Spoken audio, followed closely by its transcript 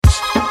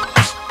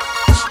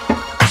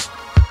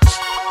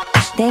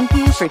Thank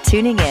you for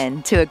tuning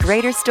in to A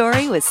Greater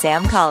Story with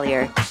Sam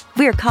Collier.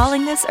 We're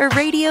calling this a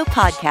radio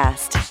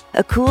podcast,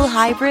 a cool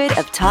hybrid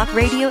of talk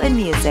radio and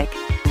music.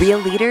 Real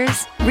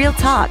leaders, real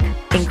talk,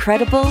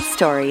 incredible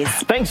stories.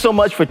 Thanks so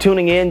much for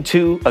tuning in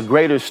to A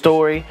Greater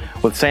Story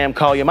with Sam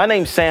Collier. My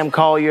name's Sam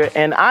Collier,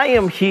 and I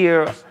am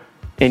here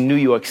in New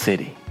York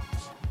City,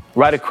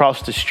 right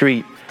across the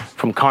street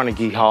from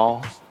Carnegie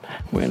Hall.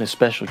 We're in a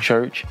special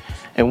church,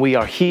 and we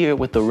are here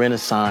with the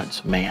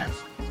Renaissance man.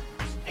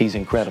 He's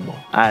incredible.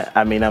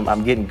 I'm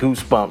getting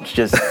goosebumps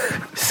just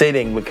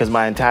sitting because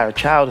my entire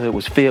childhood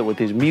was filled with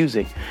his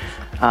music.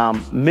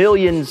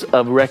 Millions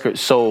of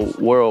records sold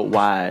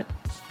worldwide.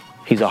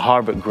 He's a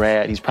Harvard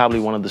grad. He's probably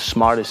one of the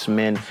smartest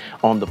men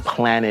on the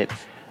planet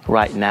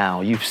right now.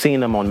 You've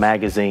seen him on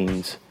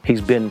magazines. He's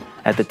been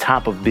at the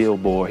top of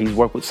Billboard. He's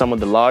worked with some of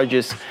the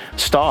largest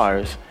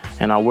stars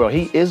in our world.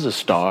 He is a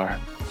star.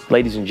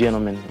 Ladies and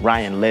gentlemen,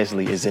 Ryan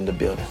Leslie is in the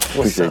building.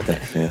 What's Appreciate up,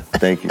 that. Yeah.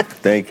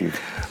 Thank you.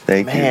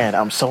 Man,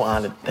 I'm so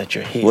honored that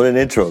you're here. What an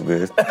intro,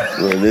 man.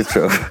 What an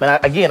intro.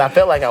 But I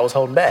felt like I was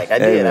holding back. I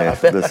did. Man, I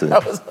felt listen,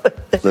 like I was.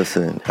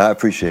 Listen, I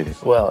appreciate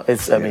it. Well,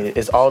 it's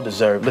all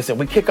deserved. Listen,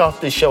 we kick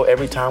off this show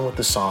every time with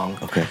the song.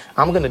 Okay.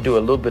 I'm going to do a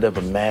little bit of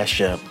a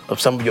mashup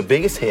of some of your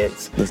biggest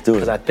hits. Let's do it.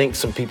 Because I think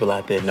some people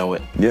out there know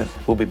it. Yeah.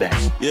 We'll be back.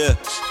 Yeah,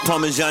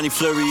 Parmesan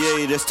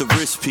Fleurier, that's the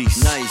wrist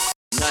piece. Nice.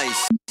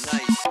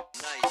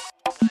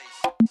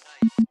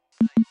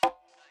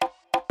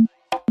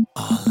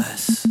 All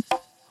less.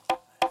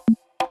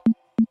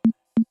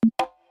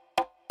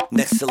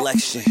 Next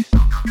selection.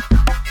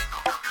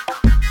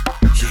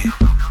 Yeah.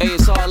 Hey,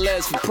 it's all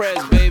less for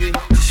press, baby.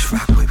 Just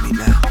rock with me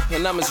now.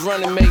 And I'm as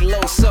running, make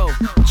low so.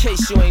 In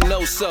case you ain't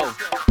know so.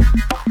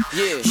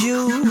 Yeah.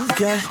 You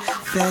got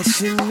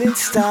fashion and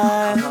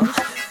style.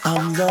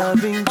 I'm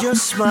loving your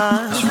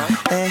smile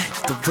and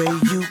the way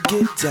you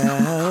get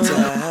down.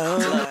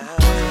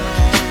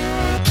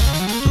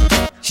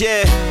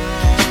 Yeah.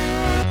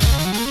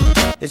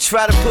 They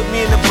try to put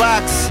me in the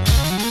box.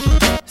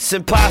 It's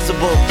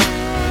impossible.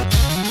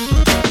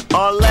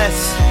 Or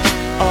less.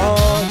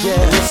 Oh yeah.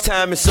 And this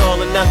time it's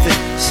all or nothing.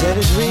 Said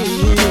it's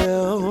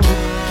real.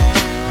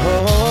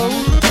 Oh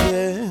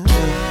yeah.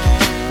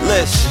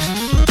 Listen.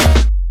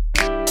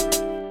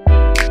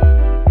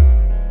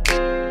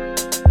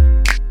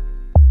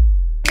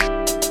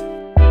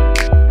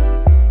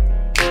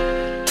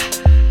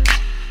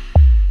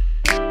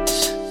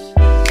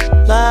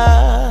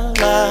 La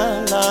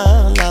la la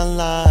la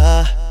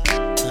la.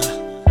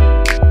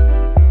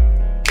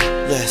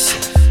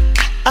 Listen,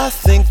 I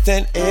think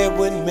that it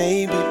would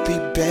maybe be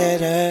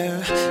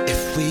better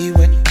if we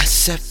went our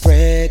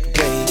separate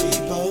ways.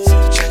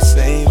 Just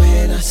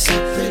went our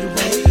separate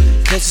ways.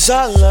 'Cause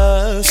our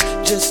love's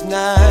just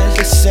not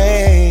the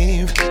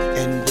same,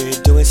 and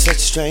we're doing such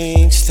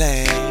strange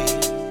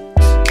things.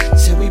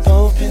 So we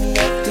both been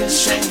acting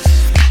strange.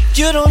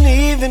 You don't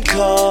even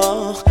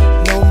call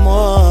no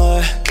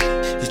more.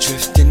 You're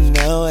drifting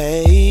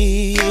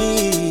away.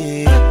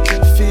 I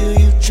can feel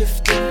you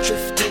drifting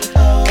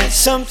away. And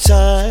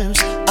sometimes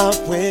I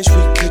wish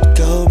we could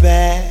go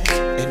back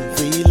and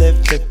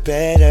relive the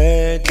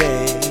better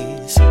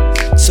days.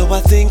 So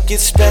I think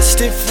it's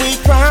best if we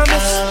promise.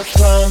 I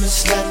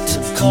promise not to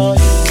call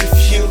you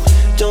if you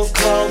don't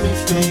call me,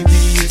 baby.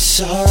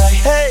 It's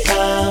alright. Hey,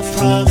 I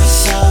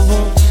promise I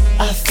won't.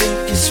 I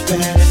think it's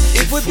better.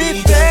 It would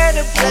be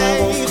better, baby. I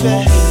won't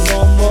call you no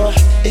more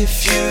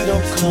if you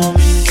don't call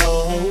me no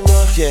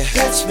more. Yeah.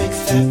 Let's make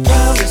that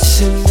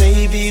promise and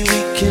maybe we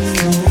can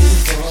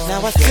move on.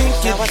 Now I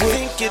think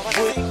it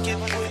would.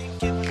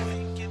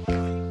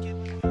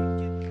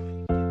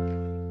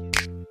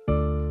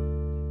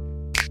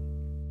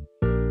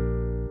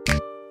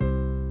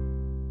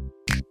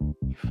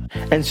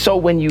 And so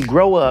when you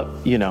grow up,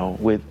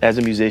 as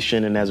a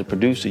musician and as a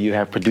producer, you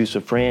have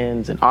producer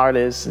friends and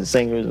artists and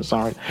singers and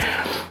songwriters.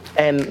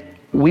 And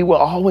we were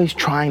always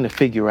trying to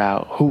figure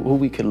out who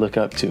we could look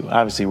up to.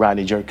 Obviously,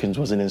 Rodney Jerkins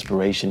was an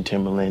inspiration,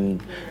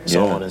 Timberland,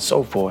 so on and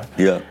so forth.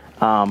 Yeah.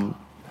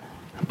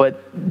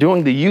 But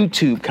during the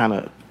YouTube kind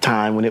of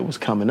time when it was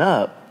coming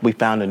up, we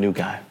found a new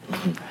guy.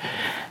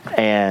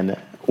 And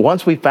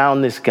once we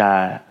found this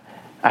guy,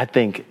 I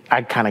think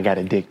I kind of got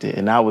addicted,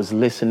 and I was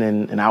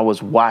listening and I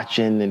was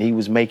watching, and he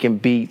was making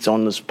beats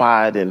on the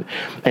spot and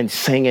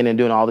singing and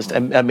doing all this.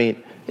 I mean,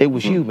 it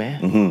was you,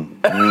 man.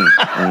 Mm-hmm.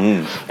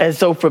 Mm-hmm. And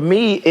so for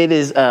me, it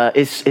is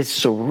it's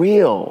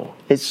surreal.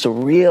 It's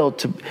surreal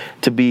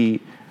to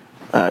be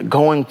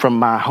going from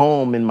my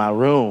home in my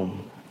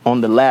room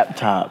on the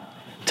laptop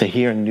to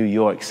here in New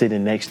York,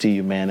 sitting next to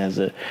you, man, as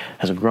a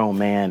grown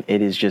man.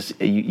 It is just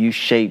you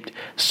shaped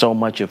so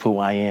much of who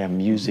I am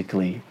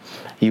musically.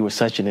 You were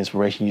such an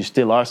inspiration. You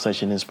still are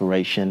such an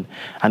inspiration.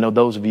 I know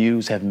those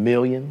views have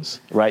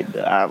millions, right?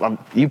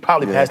 You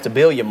probably passed the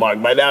billion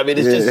mark by now. I mean,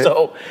 it's just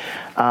so.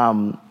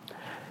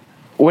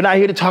 We're not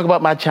here to talk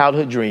about my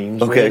childhood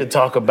dreams. Okay. We're here to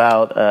talk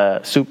about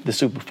the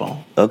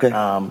Superphone. Okay.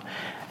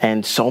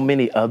 And so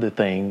many other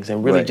things,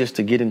 and really just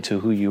to get into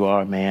who you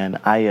are, man.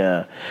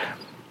 I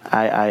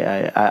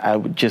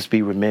would just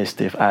be remiss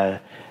if I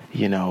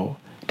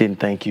didn't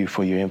thank you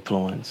for your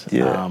influence.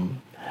 Yeah.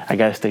 I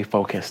got to stay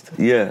focused.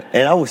 Yeah,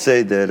 and I would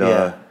say that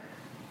Yeah.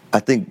 I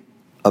think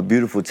a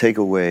beautiful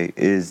takeaway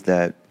is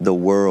that the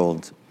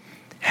world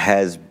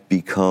has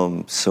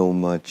become so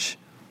much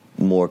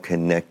more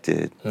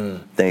connected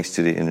thanks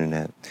to the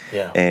internet.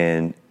 Yeah.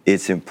 And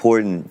it's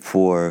important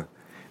for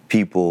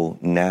people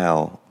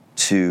now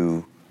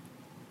to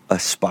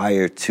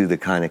aspire to the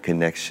kind of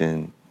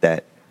connection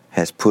that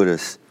has put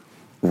us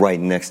right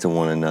next to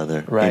one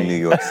another Right. in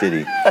New York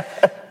City.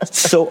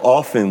 So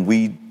often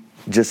we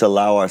just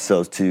allow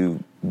ourselves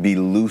to be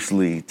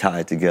loosely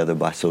tied together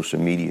by social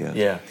media.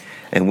 Yeah.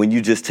 And when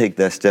you just take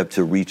that step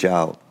to reach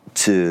out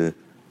to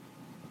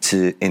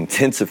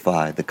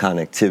intensify the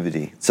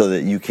connectivity so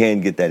that you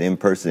can get that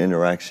in-person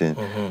interaction,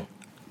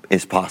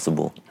 it's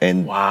possible.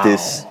 And Wow.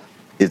 this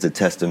is a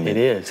testament It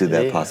is, to it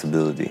that is.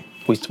 possibility.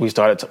 We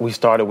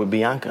started with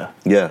Bianca.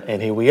 Yeah.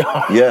 And here we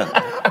are. Yeah.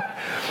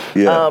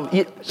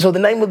 Yeah. So the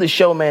name of the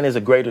show, man, is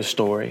A Greater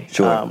Story.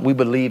 Sure. We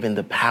believe in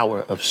the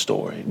power of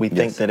story. We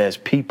think Yes. that as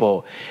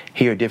people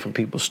hear different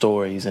people's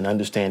stories and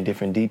understand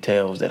different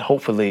details, that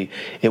hopefully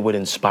it would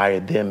inspire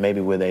them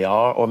maybe where they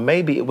are, or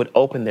maybe it would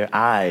open their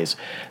eyes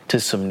to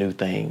some new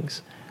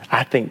things.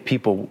 I think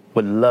people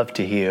would love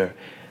to hear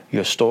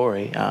your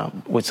story.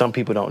 What some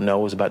people don't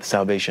know is about the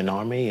Salvation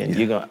Army, and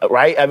you're gonna,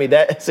 right? I mean,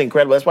 that's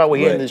incredible. That's why we're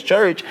here in Right. this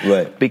church,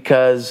 Right.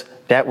 because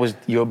that was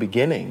your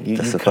beginning. You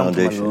That's the come from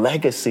a foundation.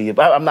 legacy of,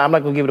 I'm not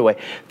going to give it away.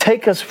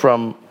 Take us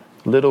from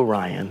Little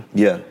Ryan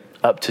Yeah.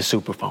 up to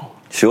Superphone.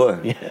 Sure.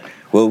 Yeah.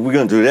 Well, we're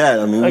going to do that.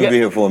 I mean, we'll be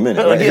here for a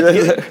minute.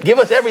 Right? Give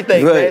us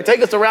everything, Right. man.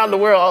 Take us around the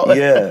world.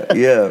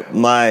 Yeah.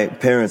 My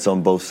parents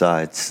on both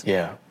sides,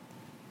 Yeah.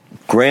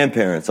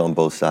 grandparents on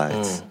both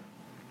sides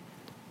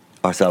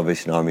are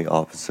Salvation Army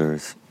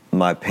officers.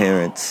 My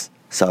parents,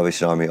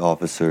 Salvation Army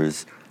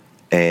officers,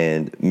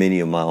 and many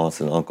of my aunts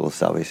and uncles,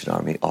 Salvation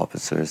Army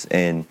officers.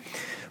 And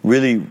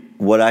really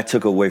what I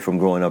took away from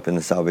growing up in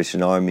the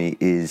Salvation Army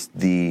is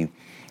the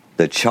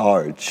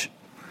charge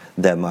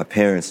that my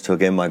parents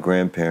took and my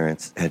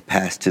grandparents had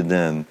passed to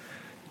them,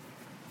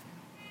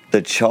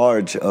 the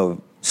charge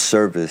of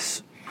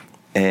service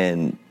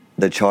and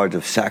the charge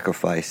of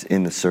sacrifice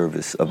in the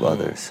service of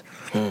others.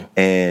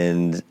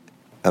 And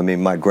I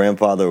mean, my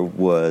grandfather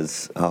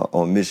was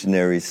on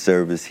missionary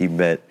service. He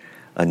met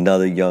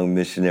another young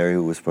missionary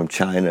who was from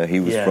China. He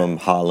was from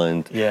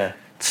Holland. Yeah.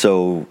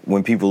 So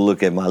when people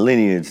look at my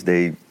lineage,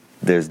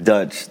 there's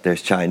Dutch,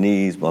 there's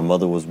Chinese. My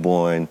mother was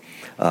born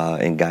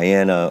in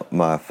Guyana.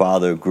 My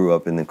father grew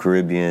up in the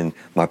Caribbean.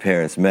 My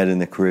parents met in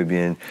the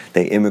Caribbean.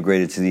 They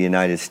immigrated to the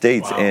United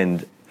States,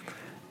 and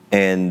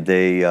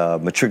they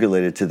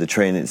matriculated to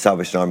the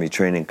Salvation Army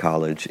Training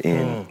College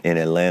in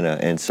Atlanta.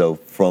 And so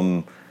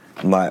from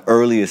my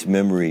earliest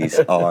memories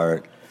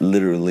are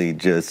literally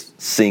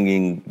just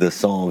singing the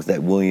songs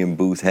that William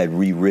Booth had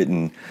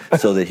rewritten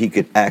so that he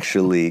could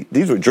actually,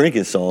 these were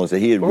drinking songs that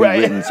he had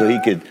rewritten so he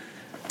could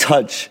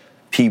touch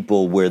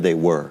people where they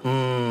were.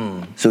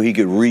 So he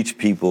could reach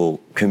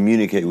people,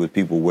 communicate with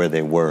people where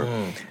they were.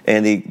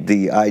 And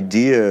the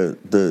idea,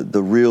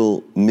 the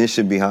real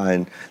mission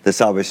behind the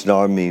Salvation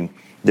Army,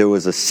 there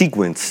was a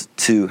sequence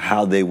to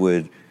how they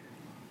would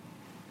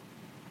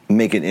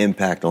make an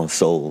impact on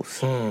souls.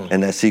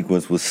 And that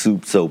sequence was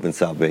soup, soap, and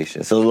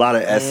salvation. So a lot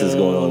of S's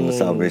going on in the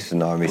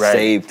Salvation Army. Right.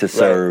 Save to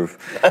serve,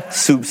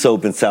 soup,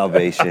 soap, and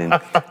salvation.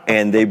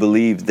 And they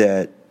believe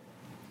that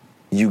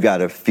you got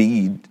to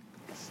feed,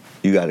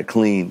 you got to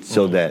clean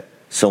so that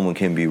someone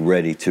can be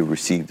ready to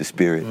receive the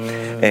Spirit.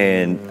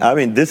 And I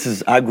mean,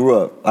 I grew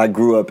up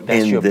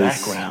That's in your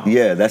this. background.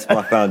 Yeah, that's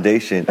my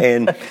foundation.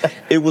 And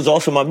it was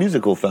also my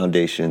musical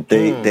foundation.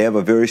 They have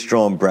a very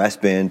strong brass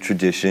band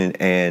tradition,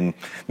 and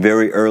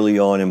very early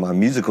on in my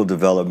musical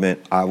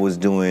development, I was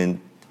doing,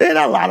 and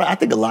I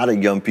think a lot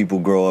of young people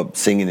grow up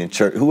singing in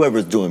church.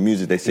 Whoever's doing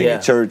music, they sing in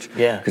church.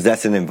 Yeah. Because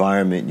that's an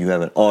environment. You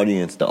have an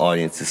audience. The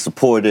audience is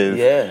supportive.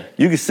 Yeah.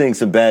 You can sing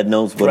some bad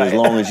notes, but as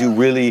long as you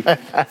really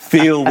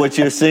feel what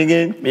you're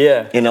singing,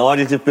 and the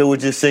audience can feel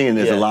what you're singing,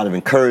 there's a lot of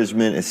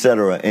encouragement,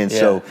 etc. And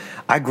so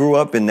I grew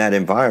up in that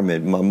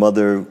environment. My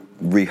mother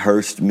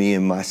rehearsed me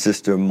and my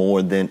sister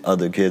more than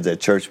other kids at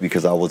church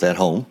because I was at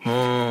home.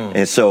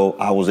 And so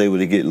I was able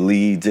to get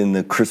leads in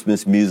the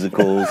Christmas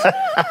musicals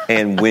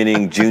and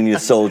winning junior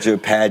soldier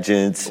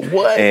pageants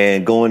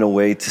and going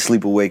away to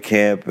sleepaway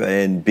camp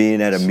and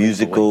being at a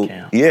musical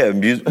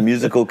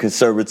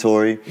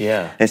conservatory.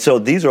 And so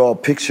these are all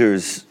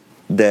pictures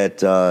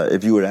that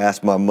if you were to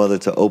ask my mother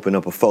to open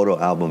up a photo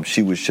album,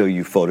 she would show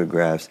you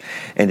photographs.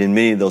 And in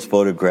many of those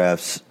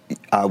photographs,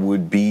 I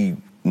would be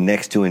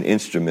next to an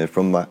instrument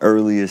from my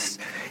earliest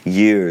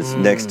years,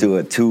 next to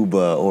a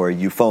tuba or a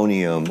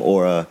euphonium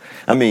or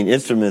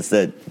instruments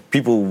that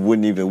people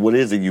wouldn't even, what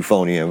is a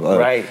euphonium?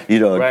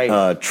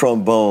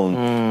 Trombone.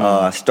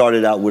 I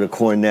started out with a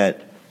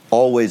cornet,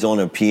 always on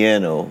a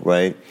piano,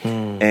 right?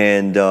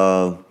 And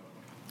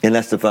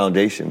that's the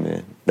foundation,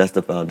 man. That's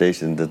the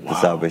foundation, the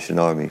Salvation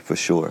Army, for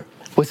sure.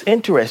 What's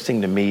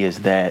interesting to me is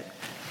that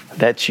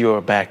that's your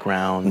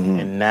background,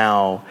 and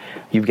now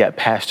you've got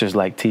pastors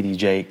like T.D.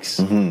 Jakes,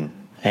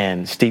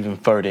 and Stephen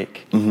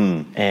Furtick,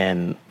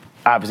 and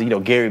obviously,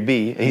 Gary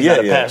B. He's Yeah,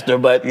 not a yeah. pastor,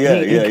 but Yeah,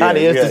 he yeah, kind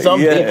of yeah, is to yeah,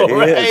 some yeah, people, he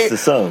right? is to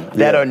some,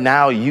 That yeah. are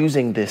now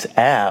using this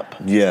app.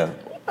 Yeah.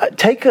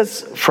 Take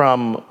us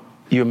from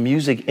your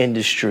music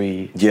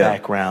industry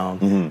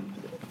background.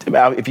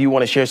 If you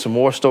want to share some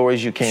more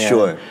stories, you can.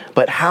 Sure.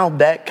 But how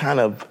that kind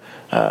of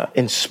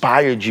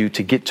inspired you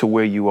to get to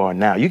where you are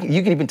now. You can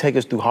even take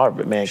us through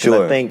Harvard, man. Because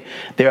Sure. I think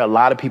there are a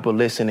lot of people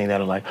listening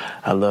that are like,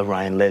 I love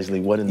Ryan Leslie.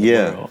 What in the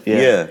world?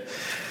 Yeah.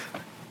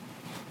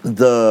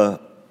 The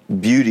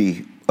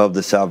beauty of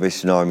the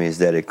Salvation Army is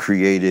that it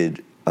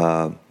created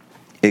an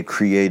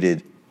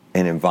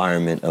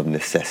environment of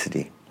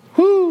necessity.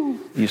 Woo!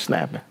 You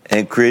snapping.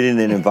 And creating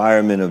an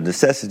environment of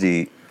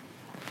necessity,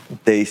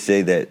 they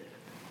say that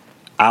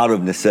out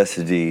of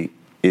necessity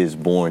is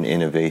born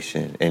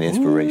innovation and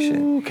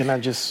inspiration. Ooh, can I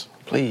just,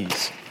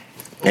 please?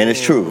 And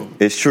it's true.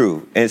 It's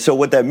true. And so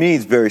what that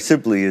means very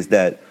simply is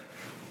that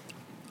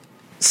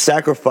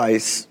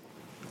sacrifice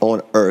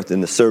on earth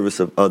in the service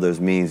of others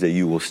means that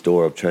you will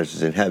store up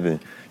treasures in heaven.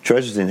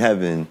 Treasures in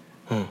heaven,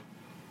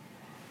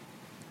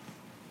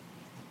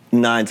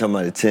 9 times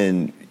out of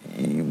 10,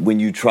 when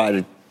you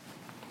try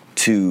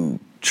to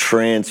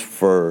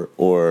transfer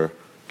or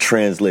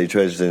translate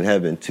treasures in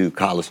heaven to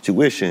college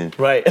tuition,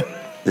 Right.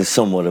 is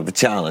somewhat of a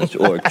challenge,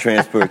 or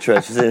transfer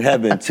treasures in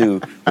heaven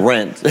to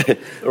rent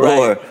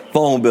or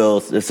phone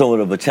bills is somewhat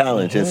of a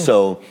challenge. And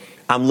so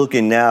I'm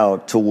looking now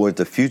towards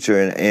the future,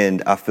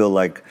 and I feel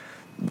like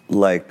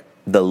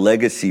the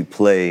legacy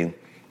play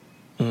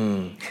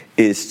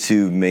is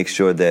to make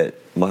sure that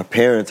my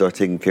parents are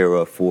taken care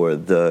of for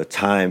the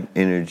time,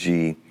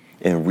 energy,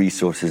 and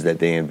resources that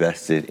they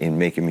invested in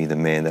making me the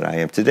man that I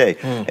am today.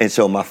 And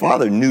so my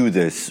father knew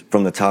this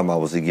from the time I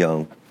was a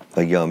young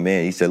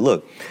man. He said,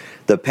 look,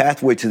 the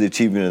pathway to the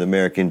achievement of the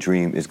American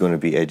dream is going to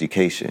be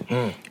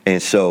education.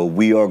 And so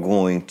we are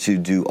going to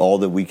do all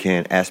that we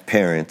can as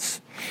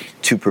parents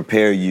to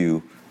prepare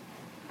you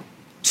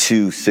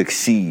to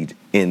succeed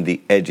in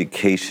the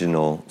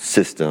educational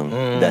system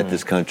that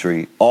this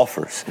country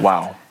offers.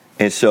 Wow.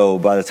 And so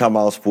by the time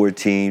I was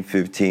 14,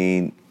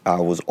 15, I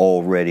was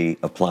already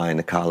applying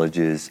to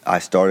colleges. I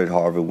started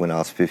Harvard when I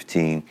was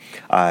 15.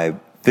 I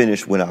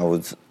finished when I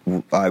was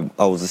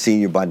a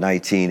senior by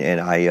 19,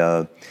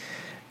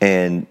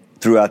 and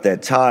throughout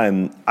that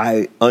time,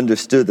 I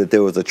understood that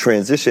there was a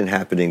transition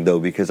happening, though,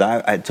 because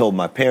I told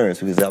my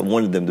parents, because I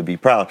wanted them to be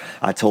proud,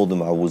 I told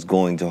them I was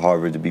going to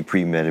Harvard to be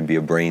pre-med and be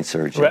a brain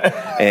surgeon. Right.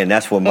 And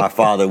that's what my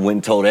father went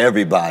and told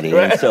everybody.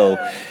 Right. And so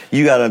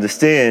you got to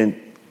understand,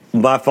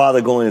 my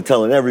father going and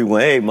telling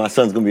everyone, hey, my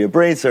son's going to be a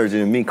brain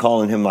surgeon, and me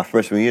calling him my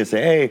freshman year and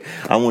say, hey,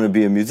 I want to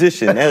be a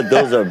musician.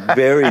 Those are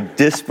very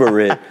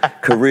disparate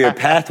career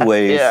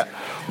pathways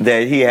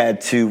that he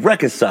had to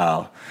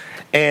reconcile.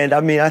 And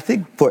I mean, I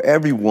think for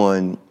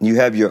everyone, you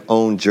have your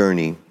own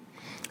journey,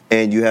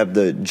 and you have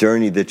the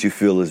journey that you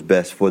feel is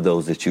best for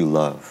those that you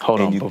love.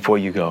 Hold on, before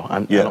you go,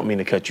 I Yeah. don't mean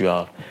to cut you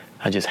off.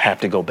 I just have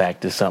to go back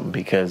to something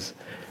because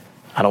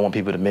I don't want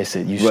people to miss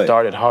it. You Right.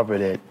 started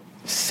Harvard at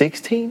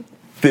 16?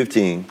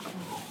 15.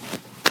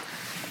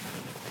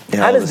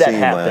 And How I was does a that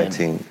senior by happen?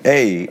 19.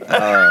 Hey,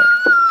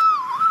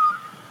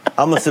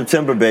 I'm a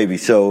September baby,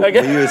 so when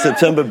you're a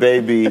September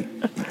baby,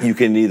 you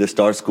can either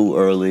start school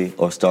early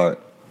or start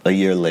a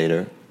year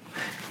later.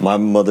 My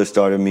mother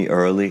started me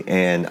early,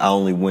 and I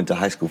only went to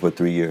high school for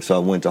 3 years, so I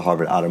went to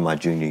Harvard out of my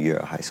junior year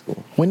of high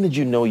school. When did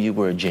you know you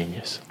were a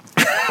genius?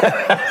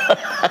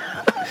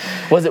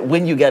 Was it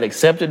when you got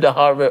accepted to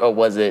Harvard, or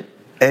was it?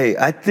 Hey,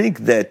 I think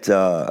that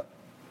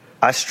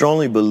I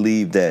strongly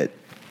believe that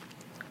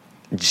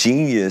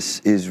genius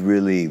is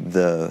really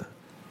the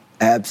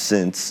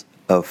absence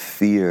of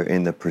fear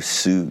in the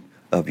pursuit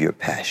of your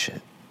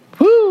passion.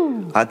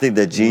 Woo! I think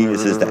that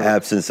genius is the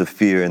absence of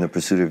fear in the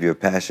pursuit of your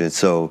passion.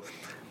 So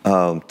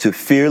to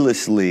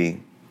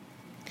fearlessly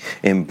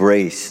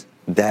embrace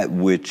that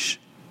which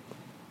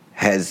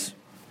has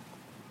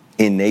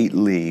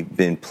innately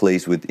been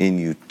placed within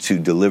you to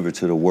deliver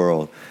to the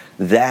world,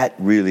 that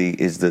really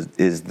is the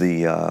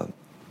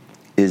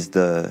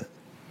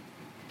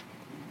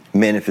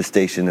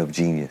manifestation of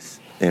genius,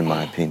 in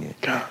my opinion.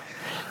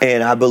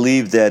 And I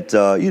believe that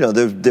there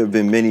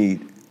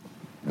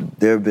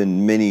have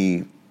been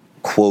many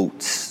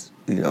quotes.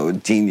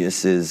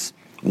 Genius is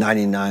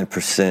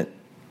 99%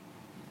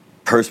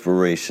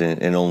 perspiration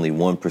and only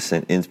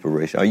 1%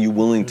 inspiration. Are you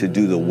willing to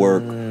do the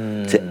work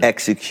to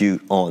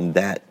execute on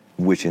that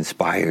which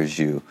inspires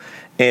you?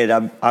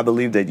 And I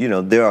believe that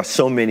there are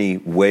so many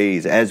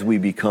ways, as we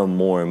become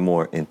more and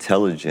more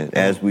intelligent,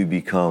 as we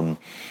become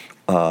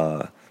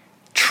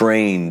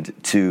trained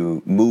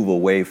to move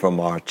away from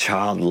our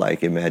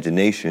childlike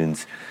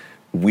imaginations,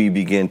 we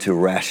begin to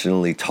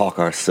rationally talk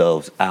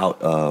ourselves out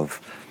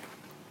of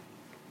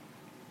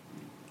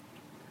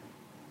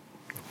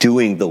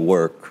doing the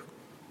work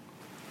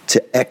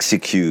to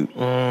execute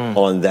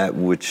on that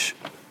which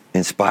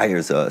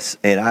inspires us.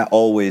 And I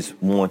always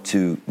want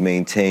to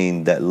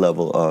maintain that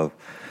level of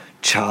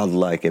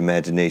childlike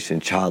imagination,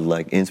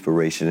 childlike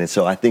inspiration. And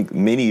so I think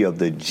many of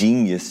the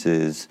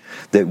geniuses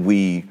that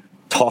we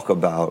talk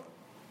about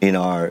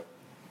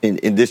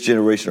in this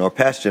generation or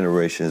past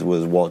generations,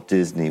 whether it's Walt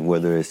Disney,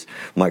 whether it's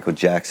Michael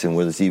Jackson,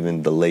 whether it's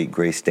even the late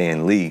great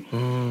Stan Lee,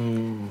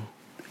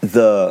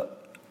 the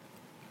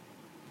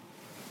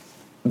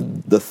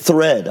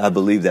thread, I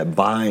believe, that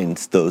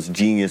binds those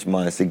genius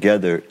minds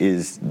together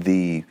is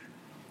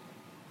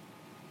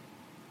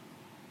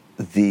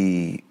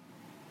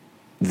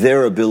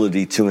their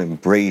ability to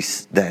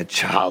embrace that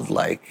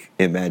childlike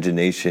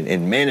imagination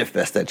and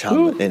manifest that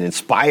childlike and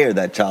inspire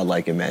that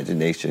childlike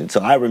imagination.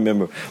 So I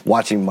remember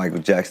watching Michael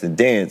Jackson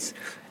dance,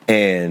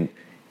 and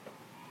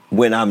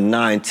when I'm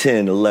 9,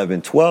 10,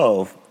 11,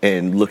 12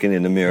 and looking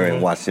in the mirror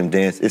and watching him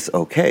dance, it's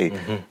okay.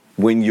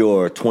 When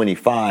you're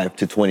 25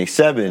 to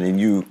 27 and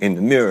you in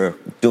the mirror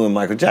doing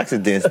Michael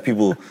Jackson dance,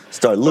 people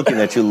start looking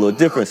at you a little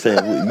different, saying,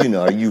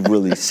 well, are you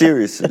really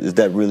serious? Is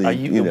that really,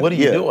 what are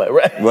you doing?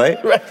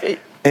 Right. Right?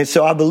 And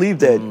so I believe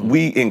that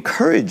we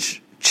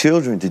encourage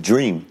children to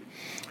dream.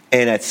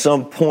 And at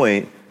some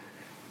point,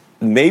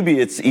 maybe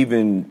it's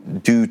even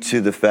due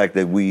to the fact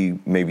that we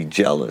may be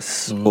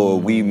jealous or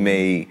we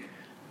may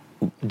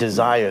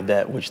desire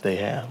that which they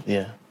have.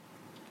 Yeah.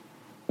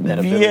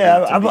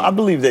 I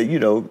believe that,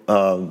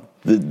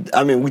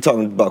 we're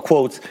talking about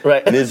quotes.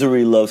 Right.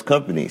 Misery loves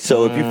company.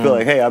 So if you feel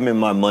like, hey, I'm in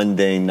my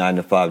mundane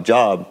 9-to-5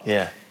 job,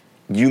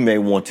 you may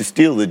want to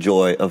steal the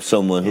joy of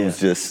someone who's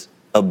just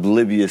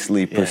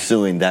obliviously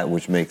pursuing that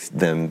which makes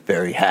them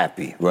very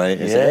happy, right?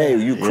 And say,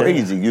 hey, you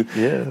crazy.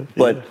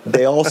 But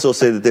they also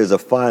say that there's a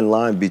fine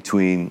line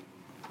between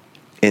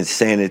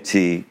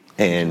insanity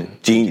and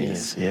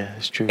genius. Yeah,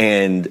 it's true.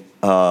 And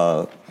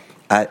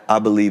I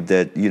believe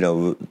that,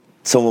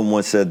 someone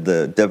once said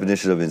the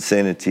definition of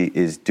insanity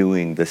is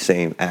doing the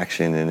same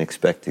action and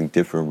expecting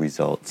different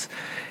results.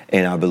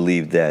 And I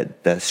believe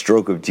that that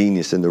stroke of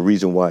genius, and the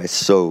reason why it's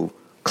so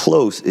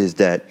close, is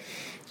that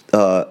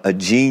a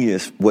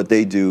genius, what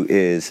they do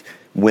is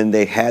when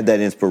they had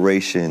that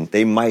inspiration,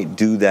 they might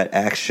do that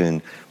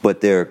action, but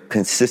they're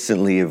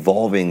consistently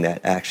evolving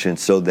that action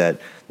so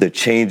that the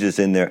changes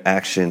in their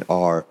action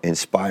are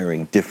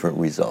inspiring different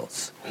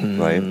results,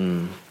 right?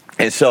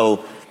 And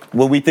so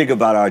when we think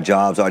about our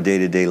jobs, our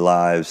day-to-day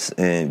lives,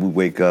 and we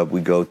wake up,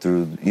 we go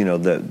through,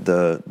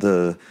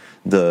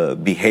 the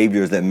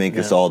behaviors that make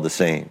us all the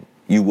same.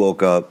 You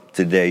woke up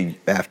today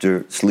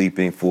after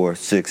sleeping for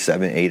 6,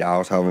 7, 8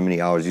 hours, however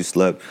many hours you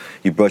slept.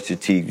 You brushed your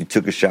teeth, you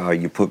took a shower,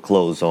 you put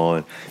clothes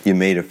on, you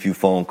made a few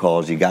phone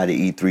calls, you got to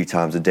eat 3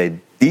 times a day.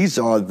 These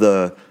are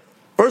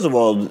first of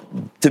all,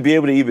 to be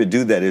able to even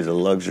do that is a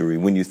luxury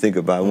when you think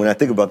about it. When I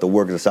think about the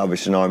work of the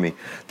Salvation Army,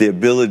 the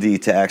ability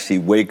to actually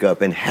wake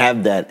up and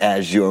have that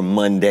as your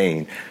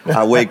mundane.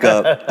 I wake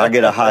up, I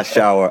get a hot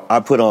shower,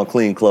 I put on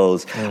clean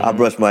clothes, I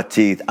brush my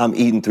teeth, I'm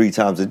eating 3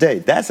 times a day.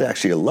 That's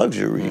actually a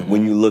luxury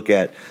when you look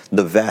at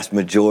the vast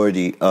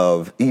majority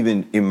of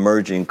even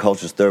emerging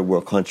cultures, third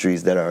world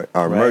countries that are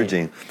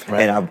emerging.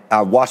 Right. And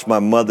I watched my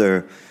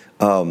mother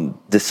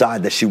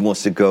decide that she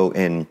wants to go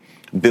and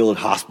build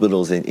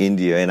hospitals in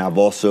India. And I've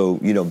also,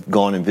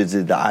 gone and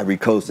visited the Ivory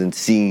Coast and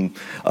seen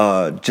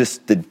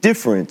just the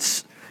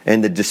difference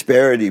and the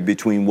disparity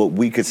between what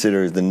we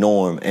consider as the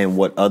norm and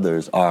what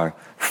others are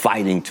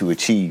fighting to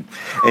achieve.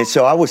 And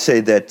so I would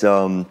say that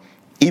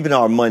even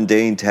our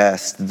mundane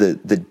tasks,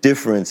 the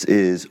difference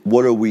is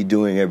what are we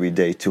doing every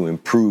day to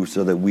improve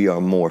so that we are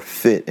more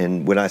fit.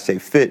 And when I say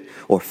fit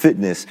or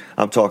fitness,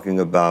 I'm talking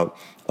about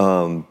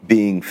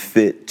being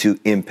fit to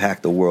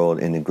impact the world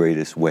in the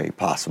greatest way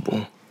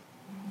possible.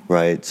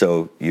 Right?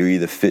 So you're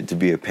either fit to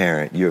be a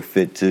parent, you're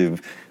fit to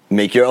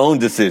make your own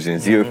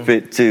decisions, you're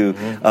fit to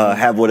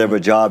have whatever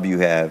job you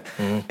have.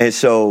 And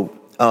so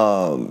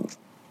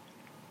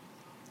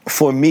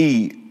for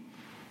me,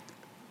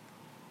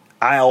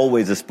 I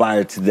always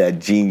aspire to that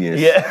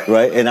genius,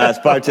 right? And I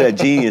aspire to that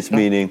genius,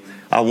 meaning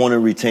I want to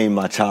retain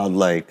my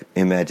childlike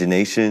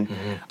imagination.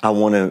 I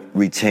want to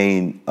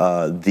retain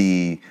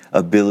the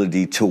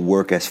ability to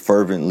work as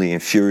fervently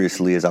and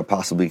furiously as I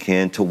possibly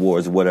can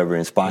towards whatever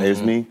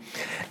inspires me.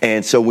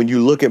 And so when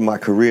you look at my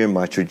career and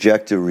my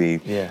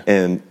trajectory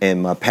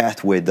and my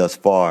pathway thus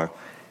far,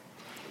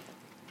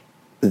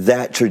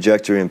 that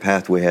trajectory and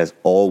pathway has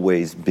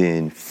always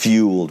been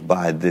fueled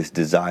by this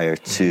desire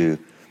to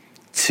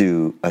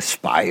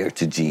aspire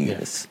to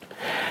genius.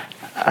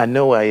 I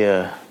know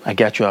I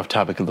got you off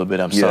topic a little bit.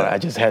 I'm sorry. I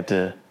just had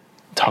to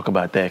talk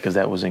about that because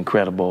that was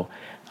incredible.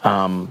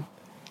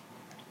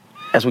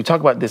 As we talk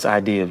about this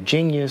idea of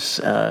genius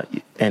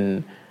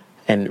and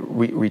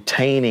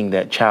retaining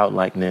that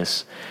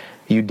childlikeness,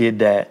 you did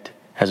that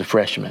as a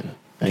freshman.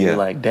 And you're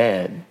like,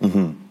 Dad,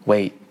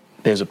 wait,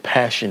 there's a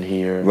passion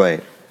here.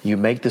 Right. You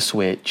make the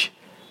switch,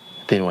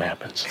 then what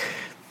happens?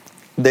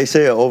 They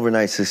say an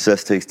overnight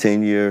success takes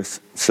 10 years.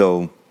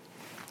 So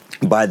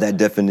by that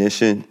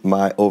definition,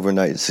 my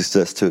overnight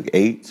success took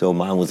 8. So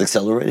mine was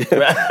accelerated.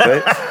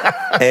 Right?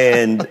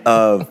 And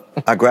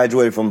I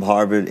graduated from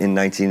Harvard in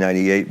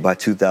 1998. By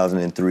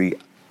 2003,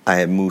 I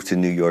had moved to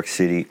New York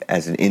City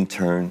as an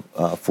intern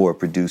for a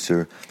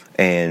producer.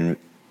 And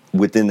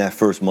within that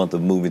first month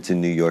of moving to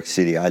New York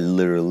City, I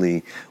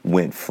literally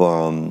went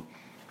from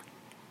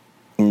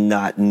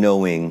not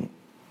knowing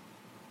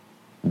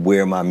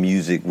where my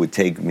music would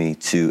take me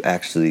to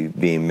actually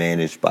being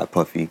managed by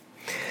Puffy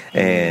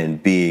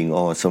and being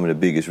on some of the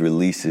biggest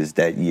releases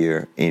that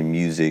year in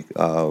music,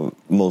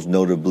 most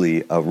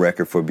notably a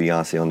record for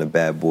Beyonce on the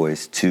Bad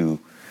Boys 2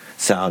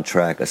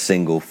 soundtrack, a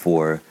single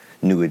for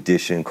New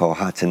Edition called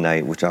Hot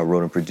Tonight, which I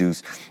wrote and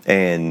produced,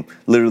 and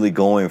literally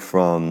going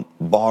from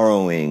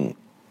borrowing,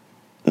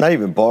 not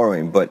even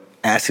borrowing, but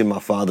asking my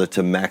father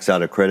to max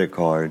out a credit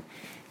card,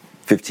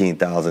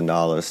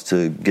 $15,000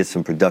 to get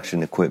some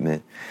production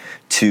equipment,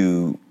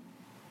 to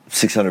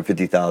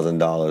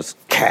 $650,000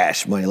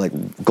 cash money, like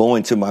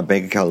going to my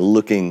bank account,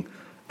 looking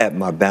at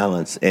my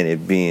balance and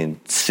it being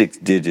 6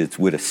 digits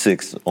with a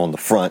 6 on the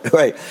front,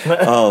 right?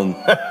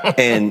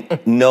 And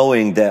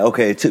knowing that,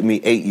 okay, it took me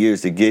 8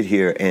 years to get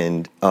here,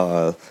 and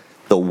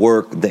the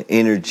work, the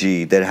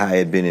energy that I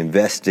had been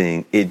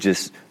investing, it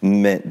just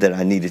meant that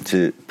I needed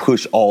to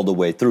push all the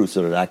way through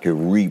so that I could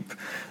reap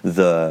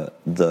the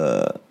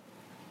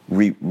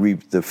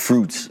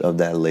fruits of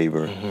that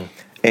labor. Mm-hmm.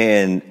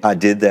 And I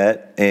did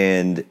that,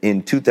 and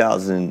in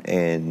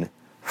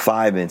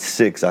 2005 and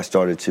 6, I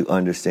started to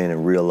understand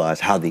and realize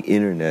how the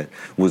internet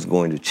was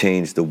going to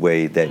change the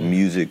way that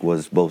music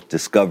was both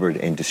discovered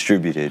and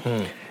distributed.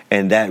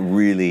 And that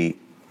really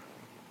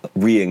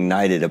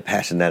reignited a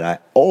passion that I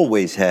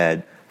always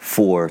had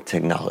for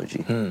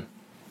technology.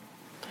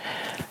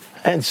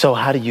 And so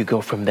how do you go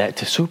from that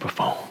to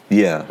Superphone?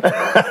 Yeah.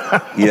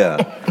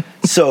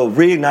 So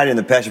reigniting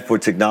the passion for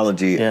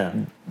technology,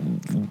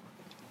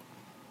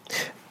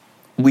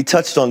 we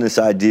touched on this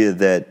idea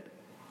that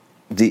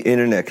the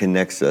internet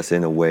connects us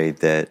in a way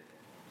that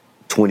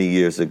 20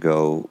 years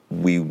ago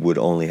we would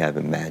only have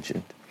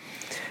imagined.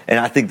 And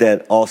I think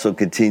that also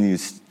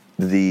continues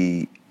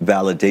the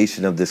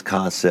validation of this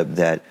concept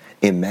that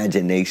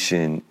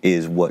imagination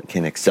is what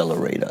can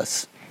accelerate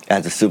us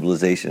as a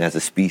civilization, as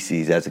a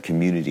species, as a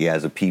community,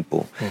 as a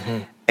people.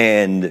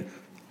 And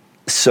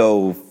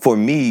so for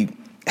me,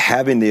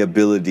 having the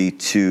ability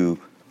to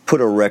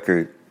put a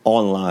record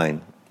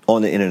online,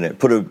 on the internet,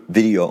 put a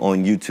video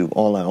on YouTube,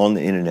 online, on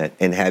the internet,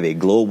 and have a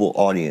global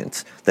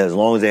audience that, as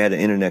long as they had an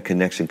internet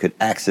connection, could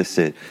access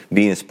it,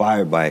 be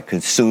inspired by it,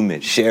 consume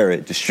it, share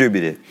it,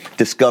 distribute it,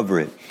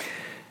 discover it.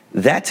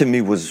 That to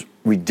me was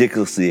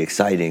ridiculously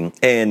exciting.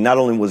 And not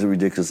only was it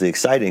ridiculously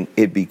exciting,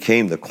 it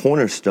became the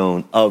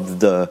cornerstone of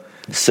the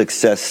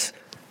success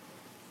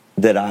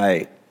that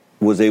I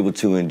was able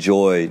to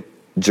enjoy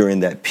during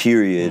that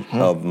period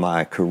of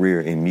my career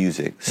in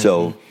music.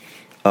 So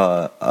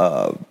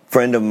a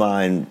friend of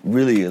mine,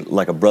 really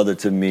like a brother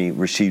to me,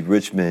 Rashid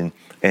Richmond,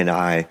 and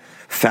I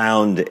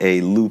found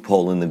a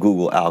loophole in the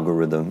Google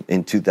algorithm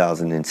in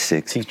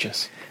 2006. Teach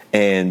us.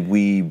 And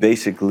we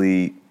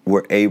basically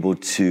were able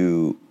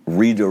to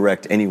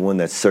redirect anyone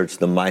that searched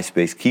the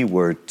MySpace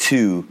keyword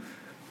to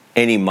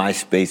any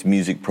MySpace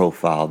music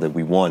profile that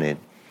we wanted.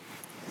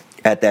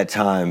 At that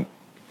time,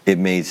 it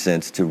made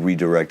sense to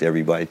redirect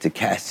everybody to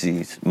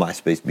Cassie's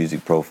MySpace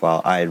music profile.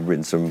 I had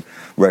written some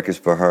records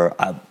for her.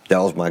 That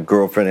was my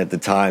girlfriend at the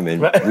time, and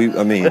we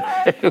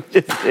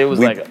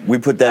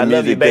put that music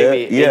love you, baby. there.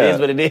 Yeah. It is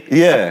what it is.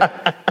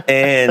 Yeah,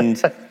 and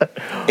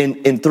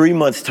in 3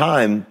 months'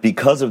 time,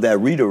 because of that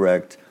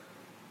redirect,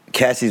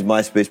 Cassie's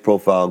MySpace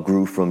profile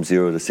grew from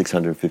 0 to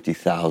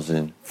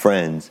 650,000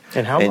 friends.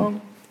 And how long?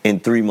 In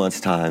 3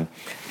 months' time.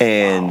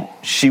 And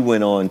she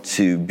went on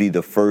to be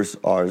the first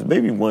artist,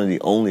 maybe one of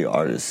the only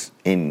artists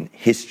in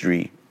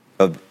history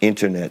of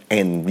internet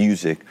and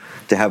music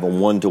to have a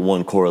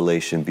one-to-one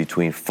correlation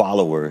between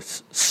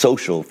followers,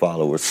 social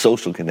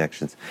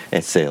connections,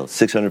 and sales.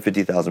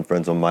 650,000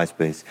 friends on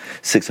MySpace,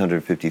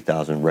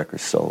 650,000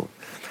 records sold.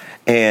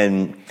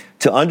 And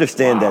to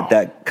understand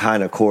that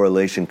kind of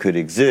correlation could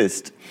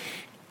exist,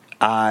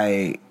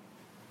 I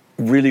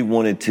really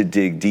wanted to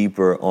dig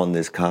deeper on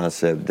this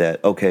concept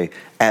that, okay,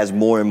 as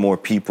more and more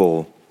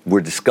people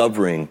were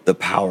discovering the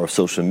power of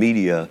social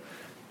media,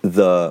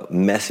 the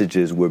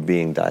messages were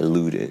being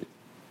diluted.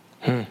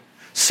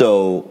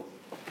 So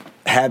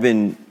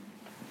having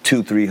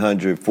 200,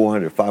 300,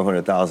 400,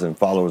 500,000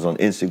 followers on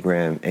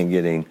Instagram and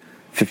getting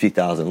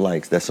 50,000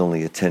 likes, that's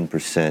only a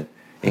 10%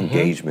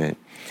 engagement.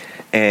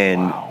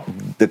 And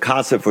the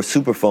concept for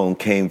Superphone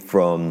came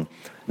from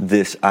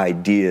this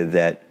idea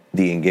that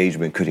the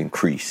engagement could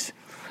increase.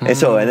 And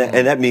so,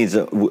 and that means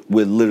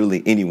with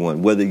literally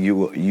anyone, whether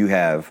you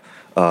have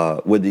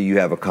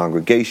a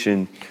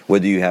congregation,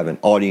 whether you have an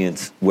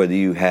audience, whether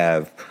you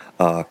have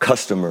a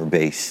customer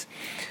base,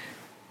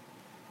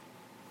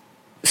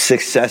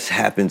 success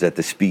happens at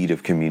the speed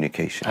of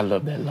communication. I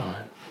love that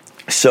line.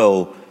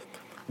 So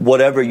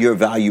whatever your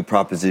value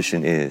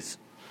proposition is,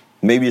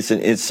 maybe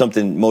it's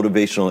something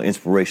motivational,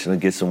 inspirational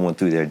to get someone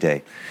through their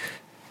day.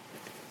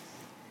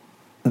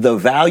 The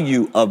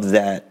value of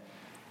that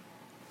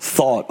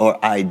thought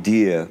or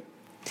idea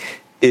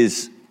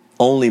is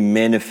only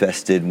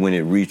manifested when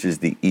it reaches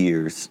the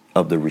ears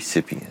of the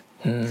recipient.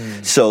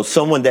 So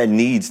someone that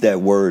needs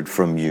that word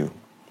from you,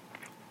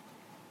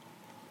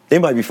 they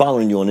might be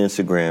following you on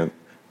Instagram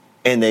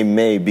and they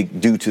may be,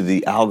 due to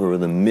the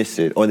algorithm, miss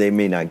it, or they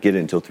may not get it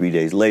until 3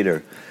 days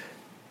later.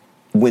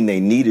 When they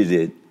needed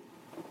it,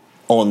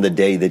 on the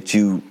day that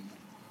you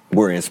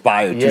were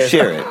inspired to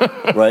share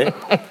it, right?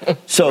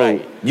 So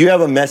you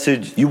have a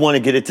message, you want to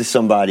get it to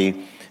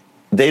somebody,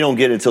 they don't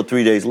get it till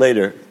 3 days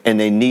later, and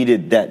they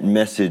needed that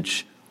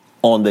message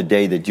on the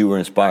day that you were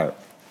inspired.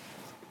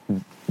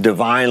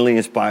 Divinely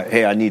inspired,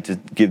 hey, I need to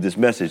give this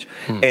message.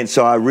 And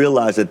so I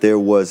realized that there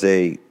was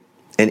an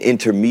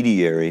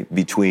intermediary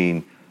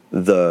between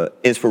the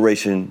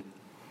inspiration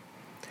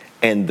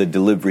and the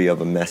delivery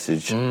of a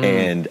message.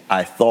 And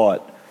I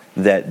thought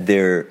that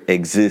there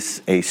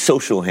exists a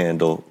social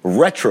handle,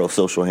 retro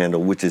social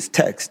handle, which is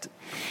text,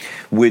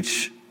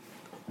 which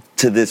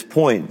to this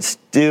point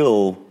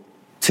still,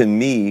 to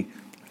me,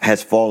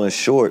 has fallen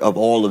short of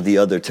all of the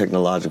other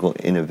technological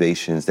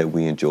innovations that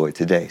we enjoy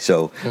today.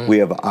 So we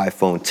have an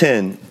iPhone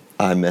 10,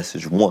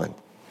 iMessage 1.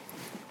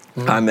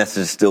 iMessage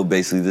is still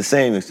basically the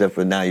same, except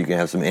for now you can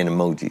have some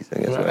emojis,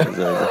 I guess,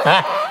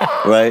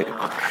 right? Right?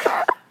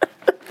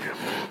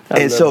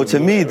 And so to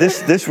me,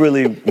 this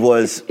really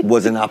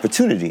was an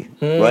opportunity,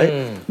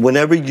 right?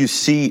 Whenever you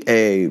see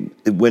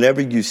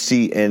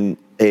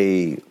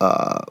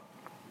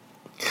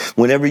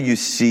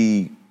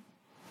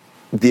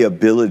the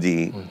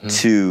ability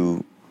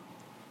to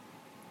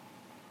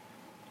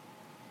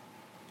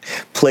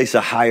place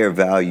a higher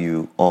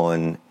value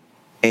on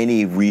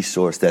any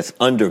resource that's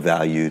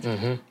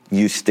undervalued,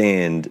 you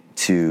stand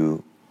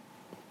to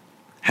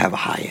have a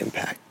high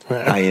impact,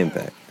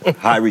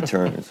 high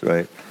returns,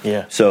 right?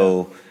 Yeah.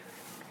 So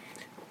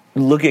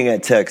looking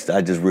at text,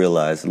 I just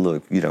realized,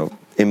 look,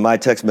 in my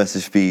text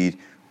message feed,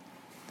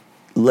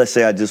 let's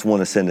say I just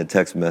want to send a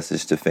text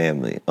message to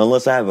family.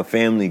 Unless I have a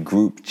family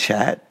group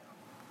chat,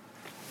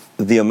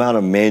 the amount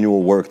of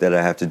manual work that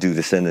I have to do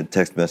to send a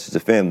text message to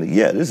family,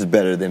 this is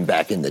better than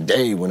back in the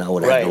day when I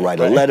would have to write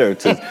a letter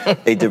to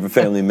 8 different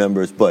family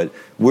members. But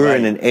we're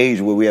in an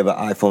age where we have an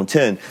iPhone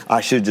 10.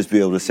 I should just be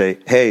able to say,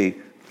 hey,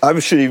 I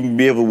should even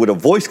be able, with a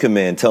voice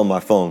command, tell my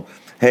phone,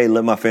 hey,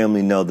 let my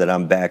family know that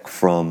I'm back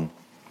from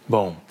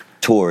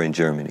tour in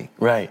Germany.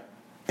 Right.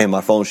 And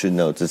my phone should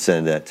know to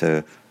send that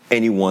to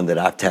anyone that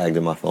I've tagged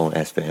in my phone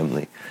as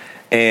family.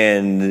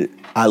 And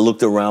I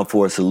looked around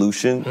for a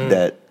solution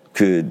that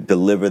could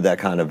deliver that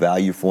kind of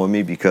value for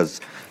me, because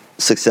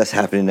success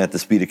happening at the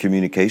speed of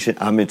communication,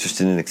 I'm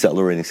interested in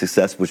accelerating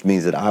success, which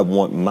means that I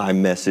want my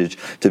message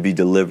to be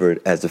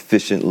delivered as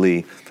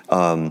efficiently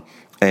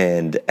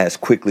and as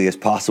quickly as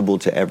possible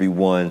to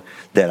everyone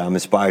that I'm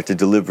inspired to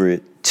deliver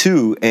it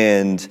to.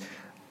 And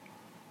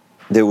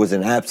there was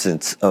an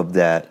absence of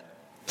that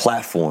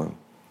platform.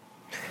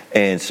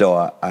 And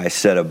so I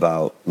set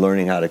about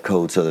learning how to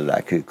code so that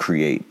I could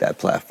create that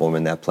platform.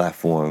 And that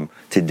platform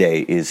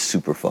today is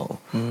Superphone.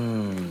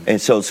 And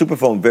so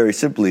Superphone, very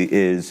simply,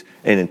 is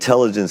an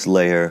intelligence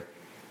layer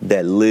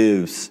that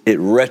it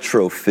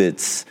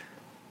retrofits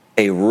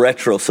a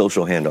retro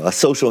social handle, a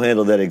social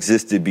handle that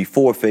existed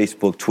before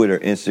Facebook, Twitter,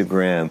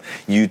 Instagram,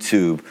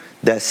 YouTube.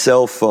 That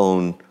cell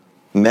phone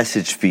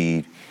message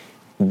feed,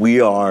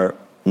 we are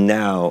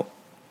now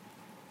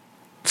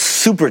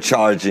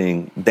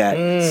supercharging that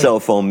cell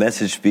phone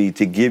message feed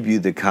to give you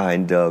the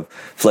kind of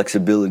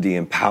flexibility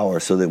and power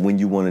so that when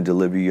you want to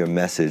deliver your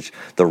message,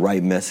 the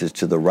right message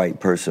to the right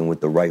person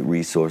with the right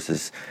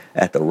resources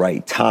at the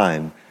right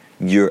time,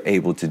 you're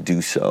able to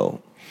do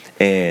so.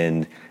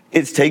 And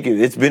it's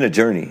been a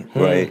journey,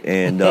 right?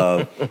 And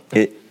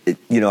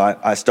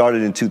I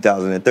started in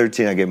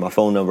 2013. I gave my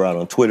phone number out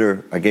on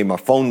Twitter. I gave my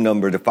phone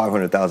number to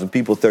 500,000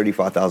 people,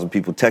 35,000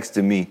 people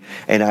texted me,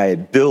 and I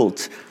had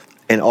built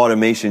an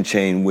automation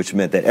chain, which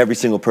meant that every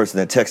single person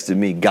that texted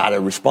me got a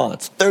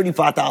response.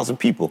 35,000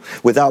 people,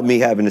 without me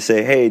having to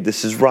say, hey,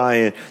 this is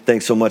Ryan,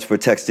 thanks so much for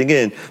texting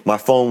in. My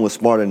phone was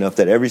smart enough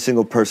that every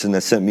single person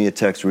that sent me a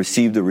text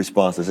received a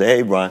response and said,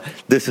 hey, Ryan,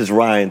 this is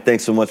Ryan,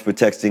 thanks so much for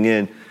texting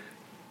in.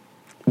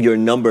 Your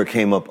number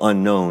came up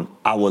unknown.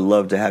 I would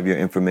love to have your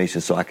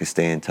information so I could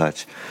stay in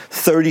touch.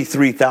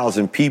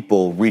 33,000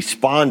 people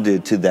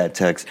responded to that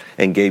text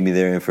and gave me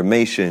their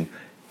information.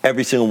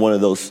 Every single one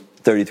of those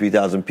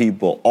 33,000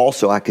 people.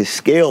 Also, I could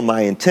scale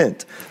my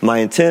intent. My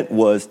intent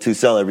was to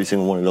sell every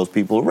single one of those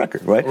people a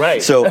record, right?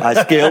 Right. So I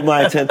scaled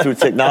my intent through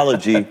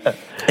technology.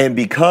 And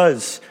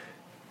because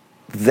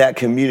that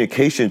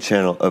communication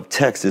channel of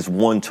text is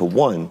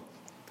one-to-one,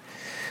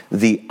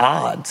 the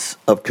odds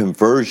of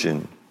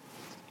conversion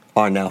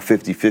are now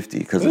 50-50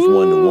 because it's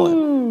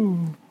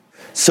one-to-one.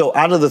 So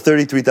out of the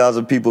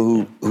 33,000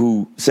 people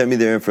who sent me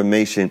their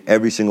information,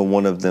 every single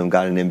one of them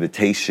got an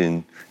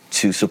invitation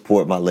to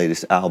support my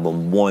latest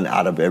album. 1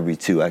 out of every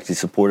 2 actually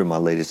supported my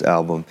latest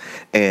album.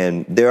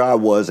 And there I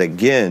was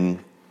again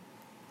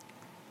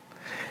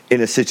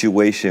in a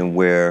situation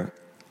where,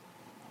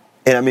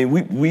 and I mean,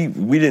 we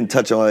didn't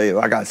touch on it.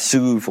 I got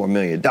sued for $1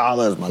 million,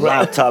 my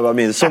laptop. I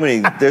mean,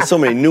 there's so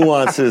many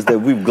nuances that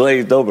we've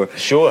glazed over.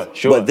 Sure.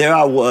 But there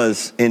I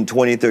was in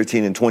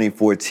 2013 and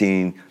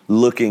 2014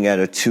 looking at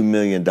a $2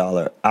 million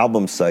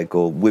album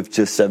cycle with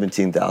just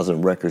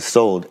 17,000 records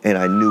sold. And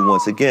I knew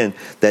once again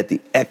that the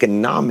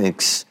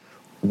economics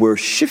were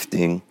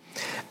shifting,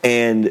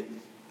 and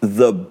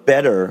the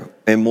better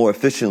and more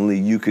efficiently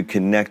you could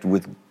connect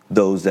with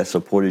those that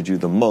supported you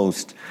the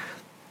most,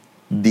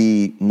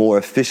 the more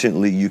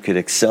efficiently you could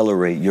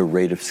accelerate your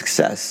rate of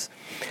success.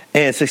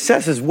 And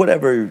success is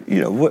whatever,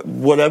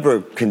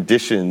 whatever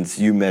conditions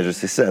you measure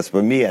success.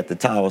 For me at the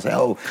time, I was like,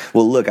 oh,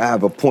 well, look, I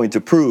have a point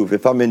to prove.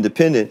 If I'm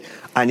independent,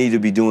 I need to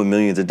be doing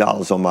millions of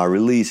dollars on my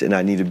release, and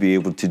I need to be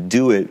able to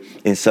do it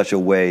in such a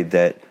way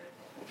that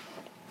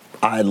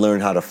I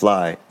learned how to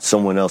fly.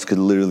 Someone else could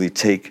literally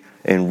take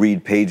and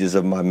read pages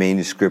of my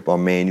manuscript or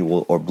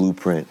manual or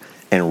blueprint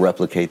and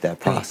replicate that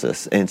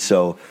process. And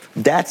so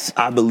that's,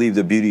 I believe,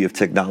 the beauty of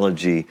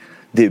technology.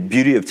 The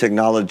beauty of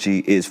technology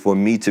is for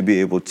me to be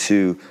able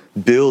to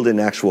build an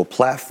actual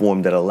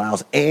platform that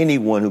allows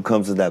anyone who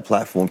comes to that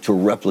platform to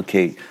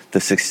replicate the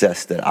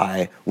success that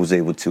I was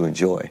able to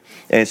enjoy.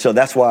 And so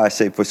that's why I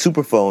say for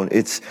Superphone,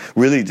 it's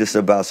really just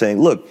about saying,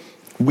 look,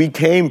 we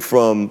came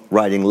from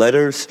writing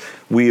letters,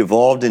 we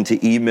evolved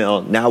into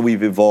email, now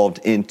we've evolved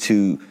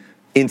into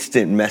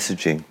instant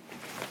messaging.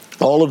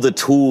 All of the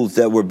tools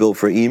that were built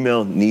for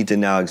email need to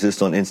now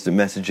exist on instant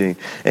messaging.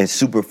 And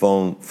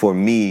Superphone, for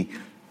me,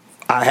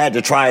 I had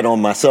to try it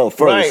on myself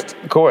first.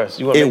 Right, of course.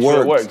 You want to make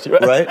sure it works.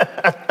 Right?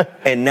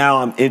 And now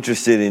I'm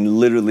interested in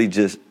literally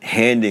just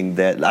handing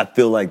that. I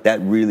feel like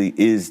that really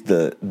is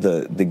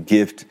the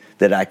gift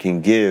that I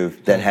can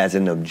give that has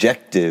an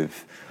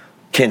objective,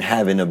 can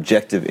have an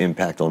objective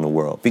impact on the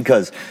world.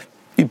 Because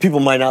people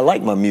might not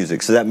like my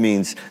music, so that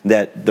means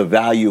that the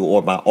value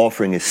or my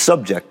offering is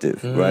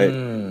subjective, right?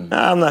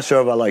 I'm not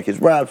sure if I like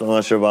his raps, I'm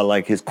not sure if I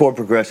like his chord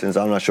progressions,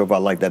 I'm not sure if I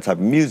like that type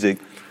of music.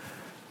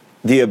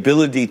 The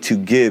ability to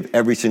give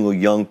every single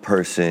young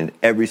person,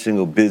 every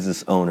single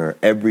business owner,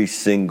 every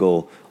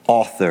single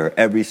author,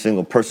 every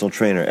single personal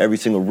trainer, every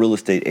single real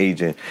estate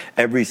agent,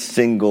 every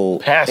single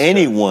pastor,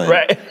 anyone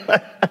right.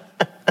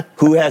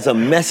 who has a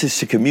message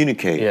to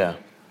communicate. Yeah.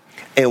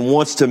 And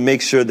wants to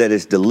make sure that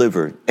it's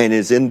delivered and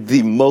is in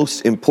the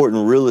most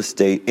important real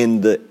estate in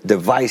the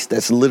device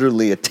that's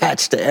literally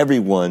attached to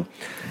everyone.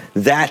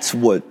 That's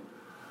what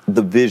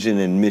the vision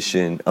and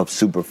mission of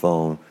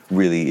Superphone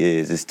really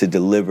is to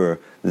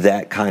deliver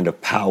that kind of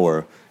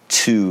power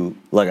to,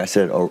 like I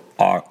said,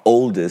 our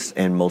oldest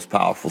and most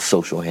powerful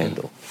social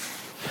handle.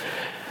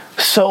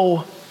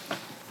 So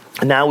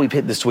now we've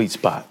hit the sweet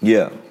spot.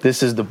 Yeah.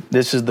 This is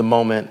the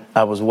moment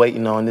I was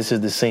waiting on. This is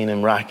the scene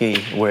in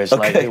Rocky where it's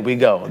like, here we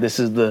go. This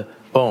is the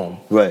boom.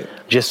 Right.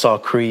 Just saw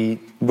Creed.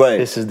 Right.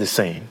 This is the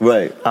scene.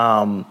 Right.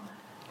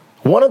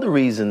 One of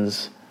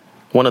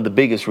the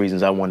biggest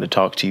reasons I wanted to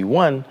talk to you,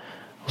 one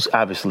was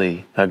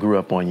obviously I grew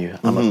up on you.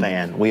 I'm a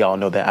fan. We all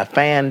know that. I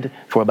fanned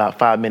for about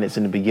 5 minutes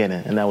in the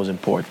beginning, and that was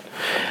important.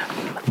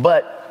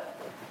 But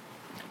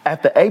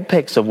at the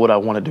apex of what I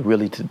wanted to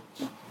really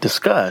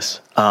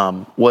discuss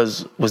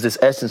was this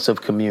essence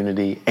of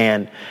community.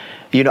 And,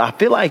 I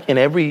feel like in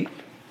every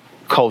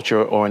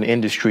culture or an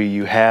industry,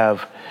 you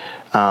have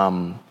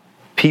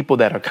people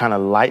that are kind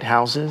of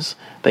lighthouses.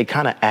 They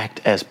kind of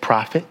act as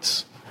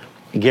prophets.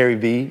 Gary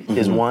Vee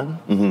is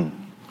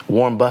one.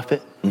 Warren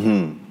Buffett.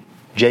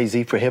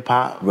 Jay-Z for hip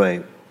hop.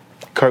 Right.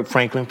 Kirk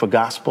Franklin for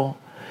gospel.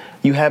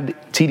 You have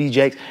T.D.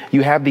 Jakes.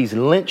 You have these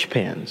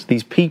linchpins,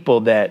 these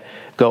people that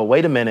go,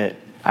 wait a minute,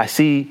 I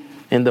see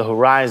in the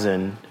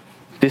horizon,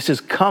 this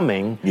is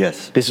coming.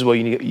 Yes. This is where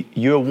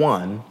you're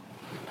one,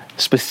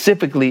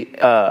 specifically,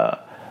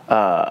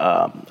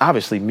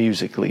 obviously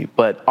musically,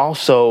 but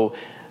also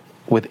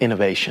with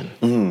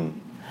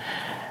innovation.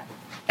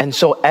 And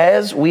so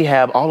as we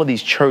have all of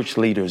these church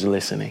leaders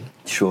listening,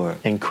 sure,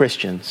 and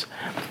Christians,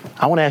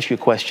 I want to ask you a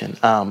question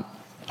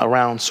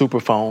around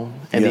Superphone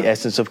and the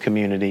essence of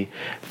community.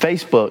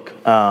 Facebook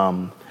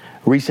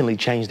recently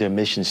changed their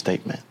mission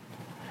statement,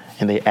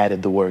 and they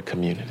added the word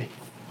community.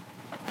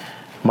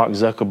 Mark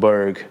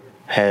Zuckerberg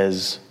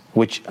has,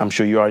 which I'm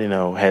sure you already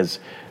know, has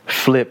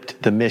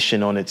flipped the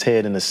mission on its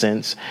head in a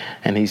sense.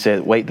 And he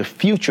said, wait, the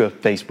future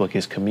of Facebook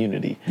is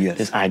community. Yes.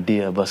 This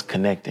idea of us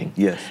connecting.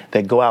 Yes.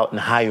 They go out and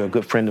hire a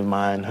good friend of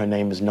mine. Her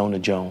name is Nona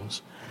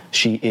Jones.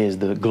 She is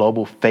the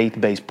Global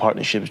Faith-Based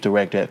Partnerships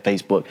Director at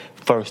Facebook,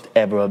 first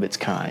ever of its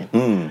kind.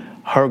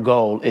 Her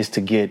goal is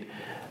to get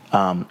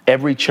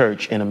every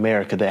church in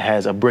America that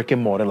has a brick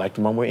and mortar, like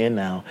the one we're in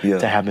now,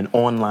 to have an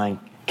online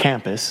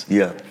campus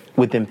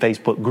within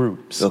Facebook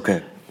groups.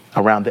 Okay.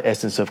 Around the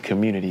essence of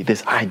community,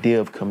 this idea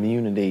of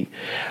community.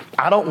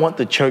 I don't want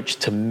the church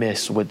to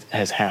miss what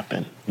has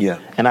happened. Yeah.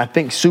 And I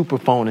think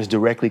Superphone is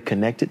directly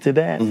connected to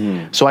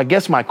that. So I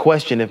guess my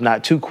question, if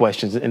not two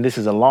questions, and this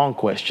is a long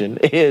question,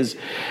 is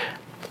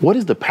what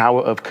is the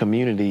power of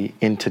community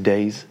in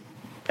today's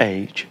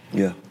age?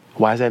 Yeah.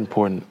 Why is that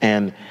important?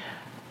 And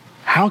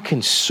how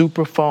can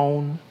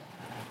Superphone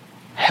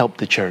help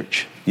the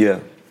church?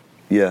 Yeah.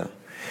 Yeah.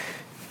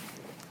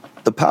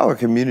 The power of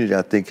community,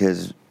 I think,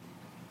 has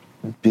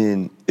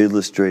been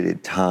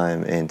illustrated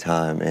time and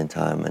time and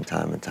time and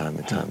time and time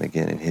and time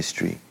again in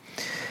history.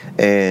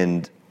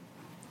 And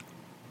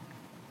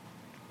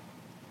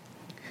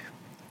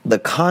the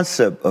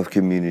concept of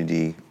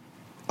community,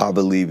 I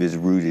believe, is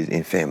rooted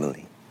in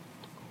family.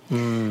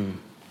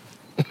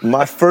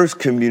 my first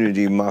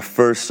community, my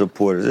first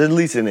supporters, at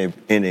least in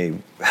a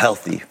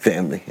healthy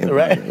family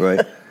environment,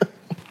 right,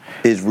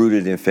 is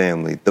rooted in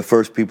family. The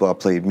first people I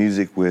played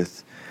music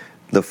with,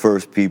 the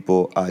first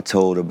people I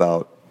told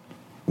about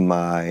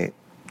my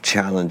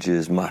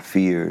challenges, my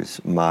fears,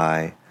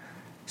 my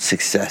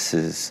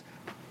successes,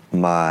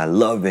 my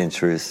love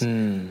interests,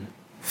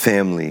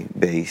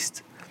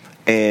 family-based.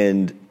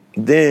 And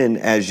then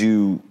as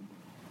you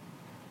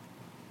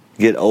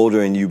get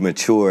older and you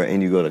mature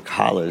and you go to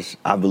college,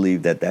 I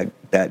believe that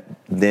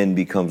then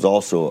becomes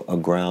also a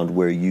ground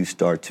where you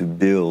start to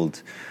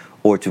build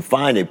or to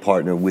find a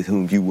partner with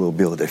whom you will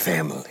build a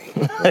family.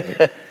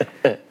 Right?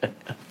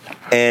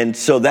 And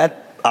so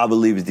that, I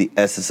believe, is the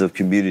essence of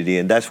community.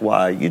 And that's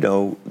why,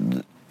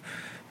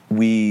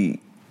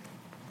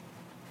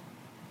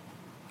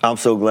 I'm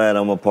so glad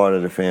I'm a part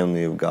of the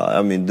family of God.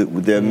 I mean,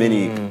 there are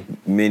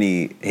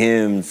many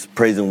hymns,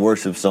 praise and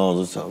worship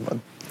songs about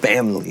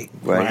family,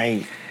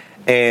 right?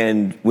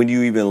 And when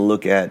you even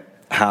look at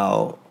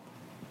how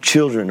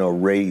children are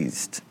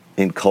raised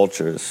in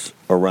cultures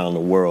around the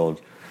world,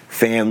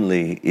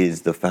 family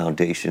is the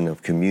foundation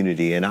of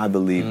community. And I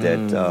believe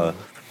that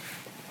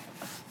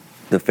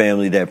the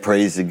family that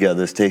prays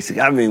together stays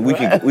together. I mean, we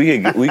can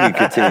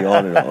continue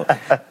on and on.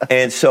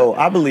 And so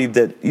I believe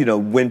that,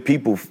 when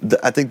people,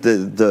 I think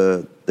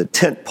the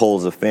tent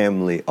poles of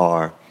family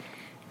are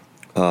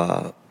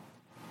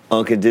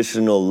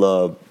unconditional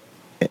love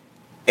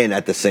and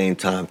at the same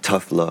time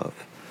tough love.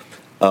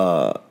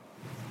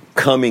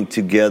 Coming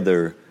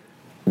together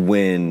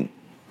when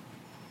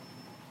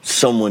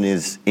someone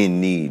is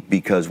in need,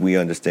 because we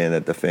understand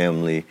that the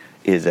family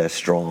is as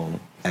strong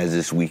as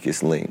its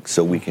weakest link,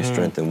 so we can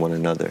strengthen one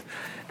another.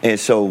 And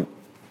so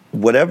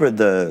whatever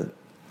the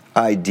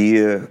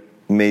idea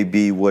may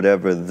be,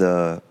 whatever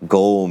the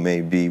goal may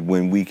be,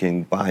 when we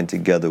can bind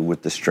together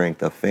with the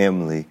strength of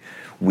family,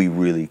 we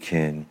really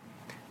can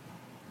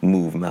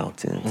move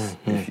mountains,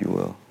 if you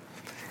will.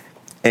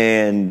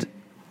 And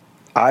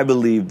I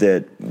believe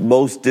that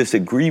most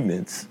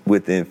disagreements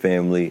within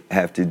family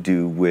have to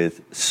do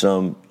with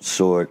some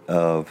sort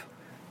of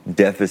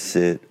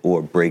deficit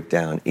or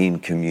breakdown in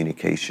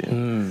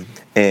communication.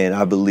 And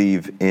I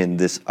believe in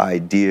this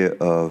idea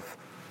of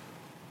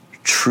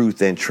truth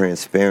and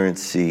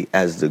transparency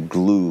as the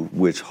glue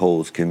which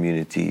holds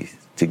communities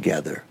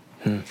together.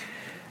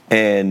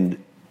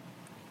 And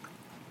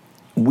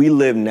we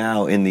live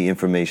now in the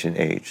information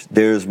age.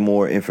 There's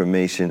more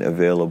information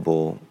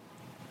available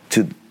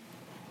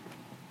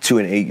to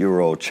an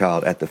 8-year-old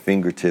child at the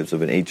fingertips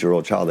of an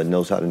 8-year-old child that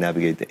knows how to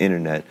navigate the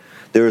internet.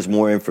 There is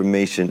more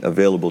information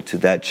available to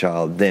that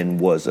child than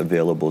was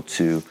available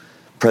to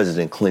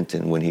President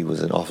Clinton when he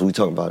was in office. We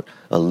talk about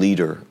a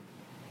leader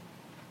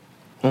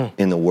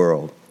in the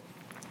world.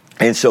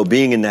 And so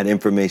being in that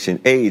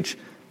information age,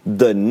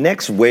 the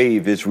next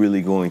wave is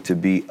really going to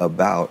be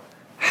about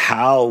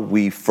how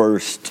we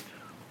first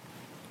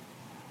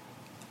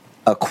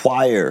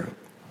acquire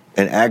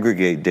and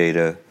aggregate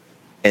data,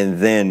 and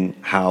then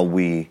how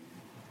we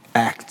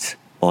act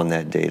on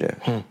that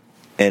data.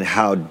 And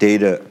how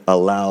data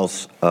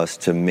allows us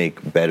to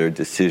make better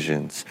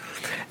decisions.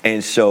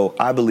 And so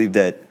I believe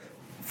that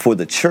for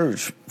the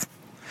church,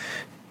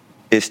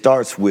 it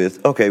starts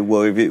with, okay,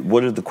 well,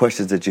 what are the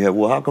questions that you have?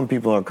 Well, how come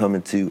people aren't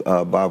coming to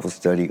Bible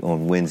study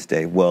on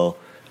Wednesday? Well,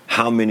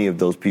 how many of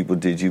those people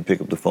did you pick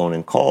up the phone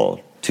and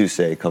call to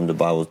say, come to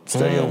Bible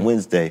study on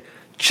Wednesday?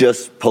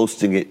 Just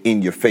posting it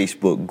in your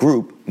Facebook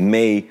group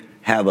may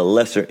have a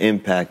lesser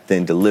impact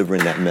than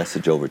delivering that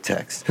message over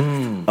text.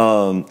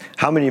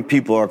 How many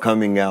people are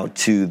coming out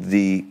to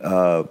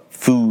the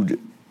food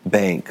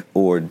bank,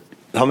 or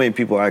how many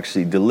people are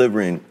actually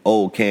delivering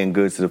old canned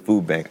goods to the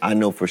food bank? I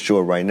know for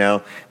sure right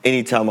now,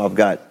 anytime I've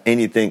got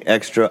anything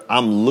extra,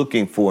 I'm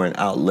looking for an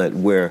outlet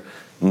where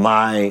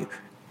my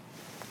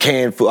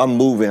canned food, I'm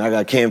moving, I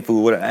got canned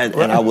food, and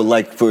I would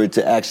like for it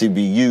to actually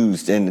be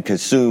used and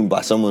consumed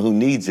by someone who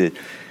needs it.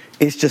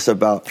 It's just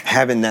about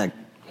having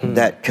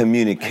that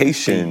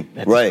communication,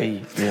 at the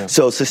speed. Yeah.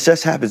 So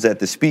success happens at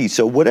the speed.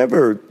 So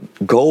whatever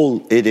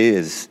goal it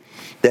is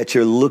that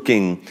you're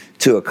looking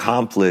to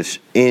accomplish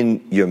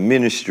in your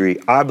ministry,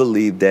 I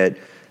believe that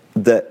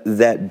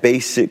that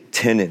basic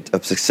tenet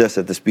of success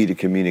at the speed of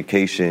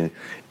communication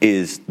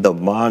is the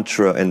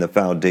mantra and the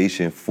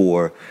foundation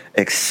for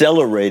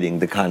accelerating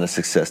the kind of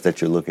success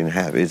that you're looking to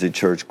have. Is it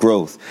church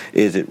growth?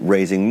 Is it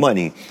raising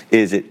money?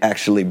 Is it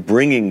actually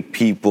bringing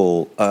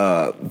people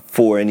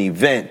for an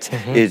event?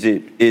 Is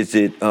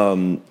it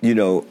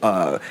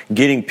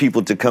getting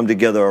people to come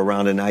together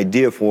around an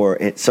idea for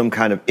some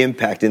kind of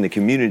impact in the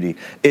community?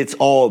 It's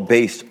all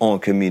based on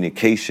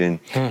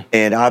communication.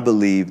 And I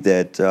believe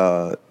that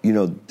the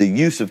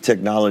use of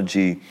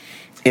technology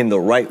in the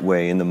right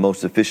way, in the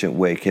most efficient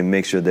way, can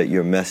make sure that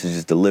your message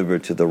is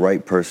delivered to the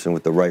right person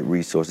with the right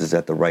resources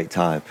at the right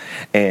time.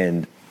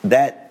 And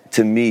that,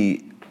 to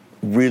me,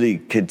 really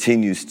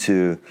continues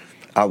to,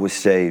 I would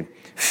say,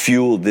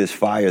 fueled this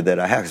fire that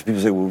I have. Because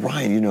people say, well,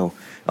 Ryan, you know,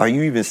 are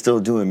you even still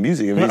doing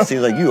music? I mean, it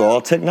seems like you're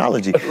all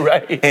technology.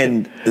 Right.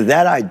 And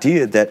that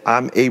idea that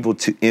I'm able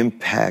to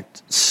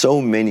impact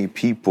so many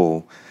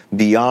people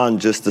beyond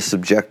just the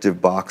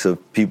subjective box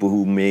of people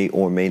who may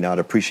or may not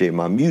appreciate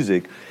my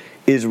music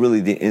is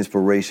really the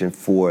inspiration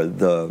for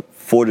the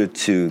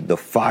fortitude, the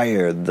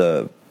fire,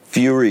 the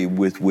fury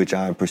with which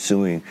I'm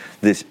pursuing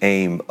this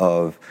aim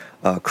of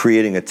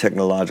creating a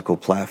technological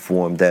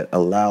platform that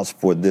allows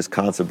for this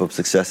concept of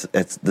success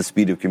at the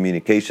speed of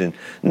communication,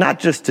 not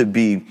just to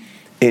be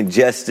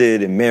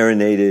ingested and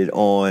marinated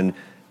on,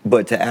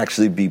 but to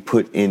actually be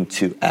put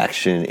into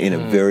action in a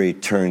very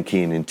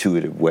turnkey and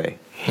intuitive way.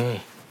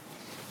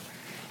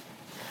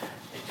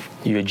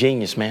 You're a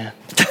genius, man.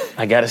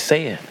 I gotta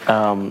say it.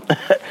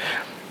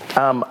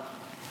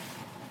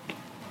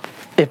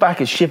 If I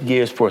could shift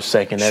gears for a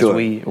second as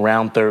we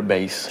round third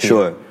base.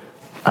 Sure.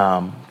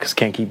 Because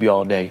can't keep you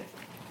all day.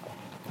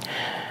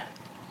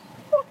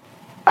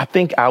 I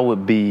think I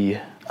would be,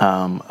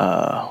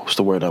 what's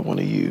the word I want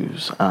to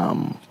use?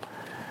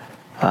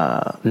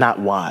 Not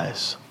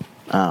wise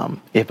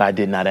if I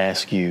did not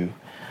ask you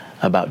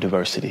about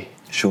diversity.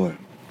 Sure.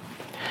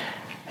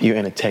 You're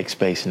in a tech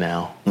space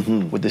now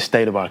with the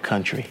state of our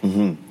country.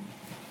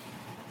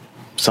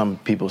 Some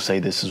people say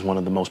this is one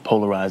of the most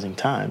polarizing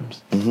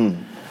times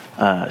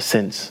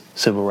since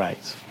civil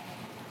rights.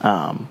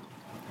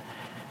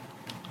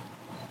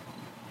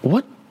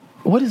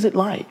 What is it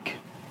like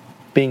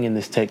being in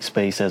this tech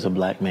space as a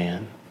black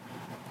man?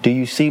 Do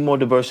you see more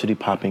diversity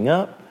popping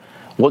up?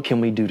 What can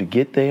we do to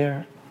get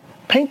there?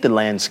 Paint the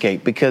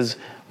landscape, because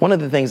one of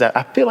the things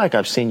I feel like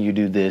I've seen you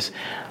do this,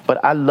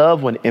 but I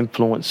love when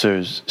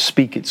influencers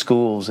speak at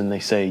schools and they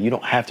say, you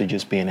don't have to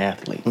just be an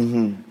athlete,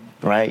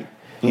 right?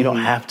 You don't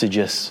have to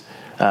just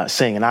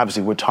sing. And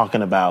obviously we're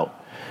talking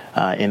about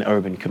in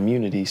urban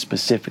communities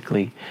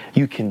specifically,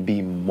 you can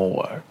be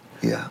more.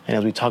 Yeah. And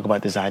as we talk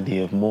about this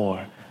idea of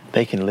more,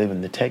 they can live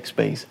in the tech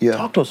space. Yeah.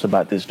 Talk to us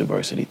about this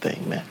diversity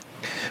thing, man.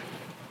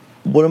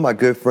 One of my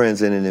good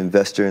friends and an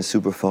investor in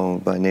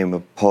Superphone by the name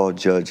of Paul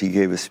Judge, he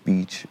gave a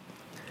speech.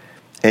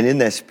 And in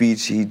that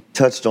speech, he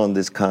touched on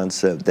this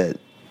concept that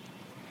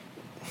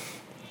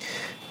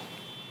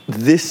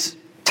this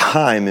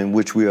time in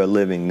which we are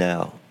living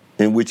now,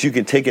 in which you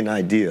can take an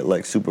idea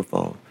like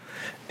Superphone,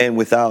 and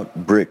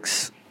without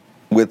bricks,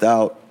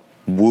 without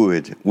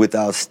wood,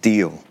 without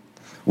steel,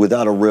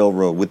 without a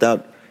railroad,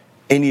 without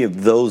any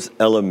of those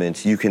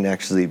elements, you can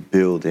actually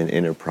build an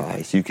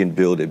enterprise. You can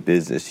build a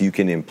business. You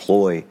can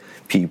employ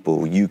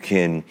people. You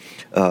can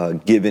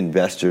give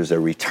investors a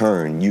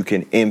return. You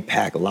can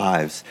impact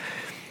lives.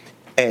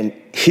 And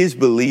his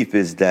belief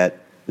is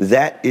that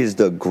that is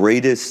the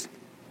greatest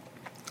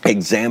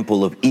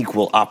example of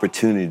equal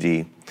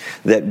opportunity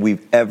that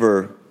we've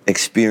ever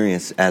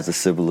experienced as a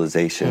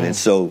civilization. And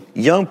so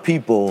young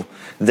people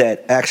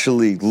that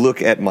actually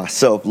look at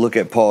myself, look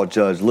at Paul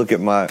Judge, look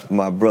at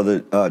my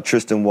brother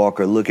Tristan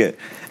Walker, look at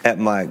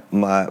my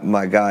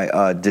guy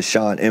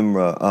Deshaun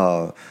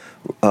Imra,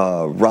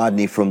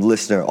 Rodney from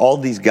Listener, all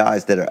these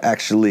guys that are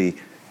actually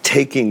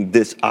taking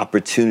this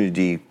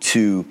opportunity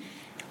to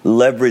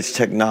leverage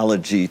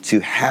technology to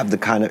have the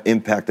kind of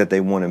impact that they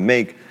want to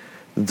make,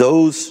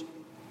 those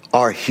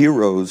are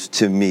heroes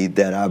to me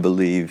that I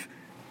believe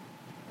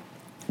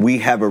we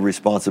have a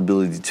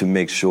responsibility to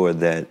make sure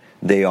that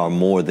they are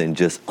more than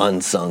just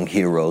unsung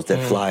heroes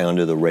that fly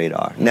under the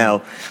radar.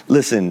 Now,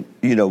 listen,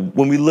 you know,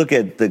 when we look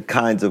at the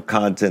kinds of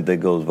content that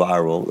goes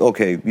viral,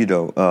 okay, you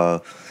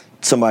know,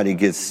 somebody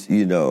gets,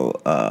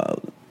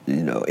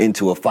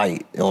 into a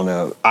fight on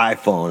an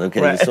iPhone,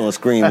 okay, right. Someone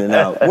screaming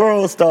out,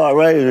 world star,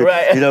 right?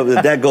 Right. You know,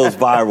 that goes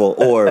viral.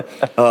 Or,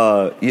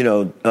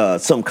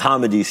 some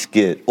comedy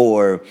skit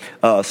or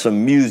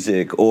some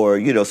music or,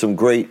 some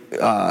great,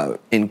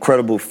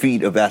 incredible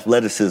feat of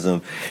athleticism.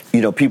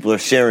 You know, people are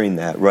sharing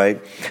that,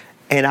 right?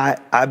 And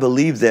I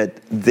believe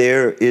that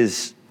there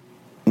is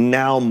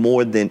now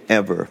more than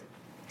ever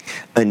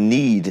a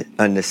need,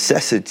 a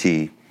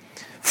necessity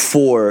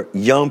for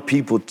young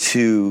people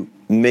to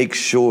make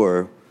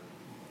sure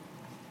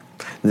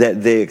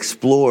that they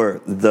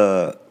explore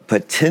the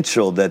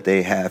potential that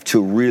they have to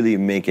really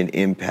make an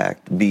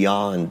impact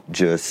beyond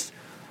just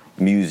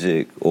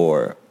music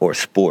or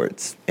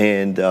sports.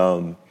 And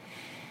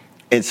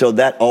so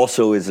that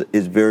also is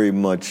very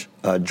much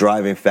a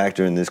driving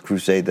factor in this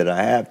crusade that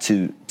I have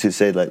to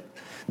say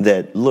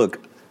that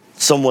look,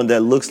 someone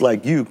that looks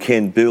like you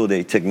can build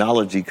a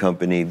technology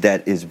company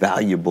that is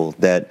valuable,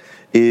 that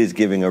is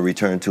giving a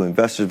return to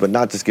investors, but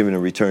not just giving a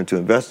return to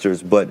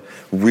investors, but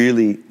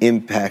really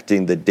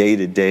impacting the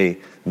day-to-day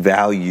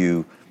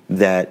value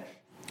that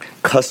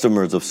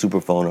customers of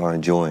Superphone are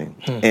enjoying.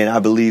 And I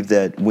believe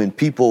that when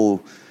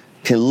people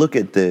can look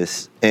at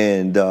this,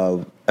 and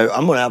I'm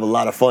going to have a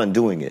lot of fun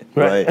doing it,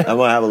 right? I'm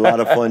going to have a lot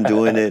of fun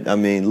doing it. I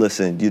mean,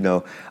 listen,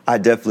 I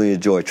definitely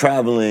enjoy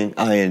traveling.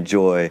 I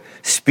enjoy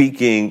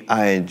speaking.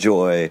 I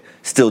enjoy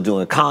still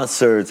doing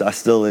concerts. I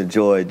still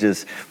enjoy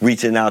just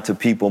reaching out to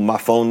people. My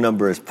phone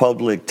number is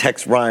public,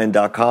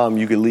 textryan.com.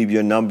 You can leave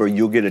your number.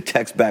 You'll get a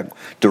text back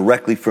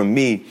directly from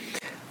me.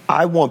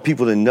 I want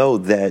people to know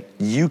that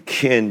you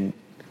can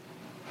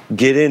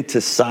get into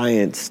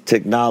science,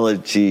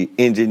 technology,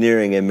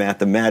 engineering, and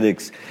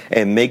mathematics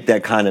and make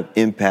that kind of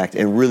impact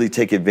and really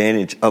take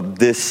advantage of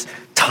this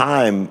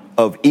time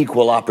of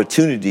equal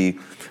opportunity.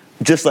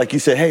 Just like you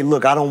said, hey,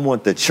 look, I don't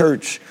want the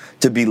church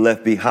to be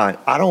left behind.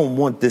 I don't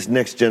want this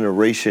next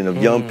generation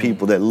of young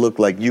people that look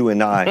like you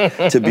and I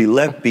to be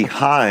left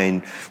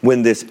behind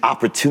when this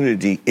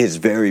opportunity is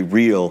very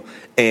real.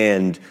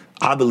 And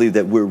I believe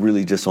that we're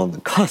really just on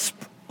the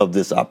cusp of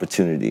this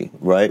opportunity,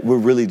 right? We're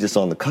really just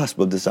on the cusp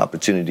of this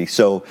opportunity.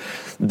 So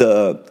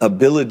the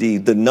ability,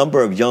 the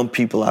number of young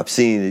people I've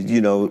seen, you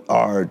know,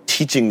 are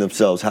teaching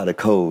themselves how to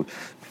code.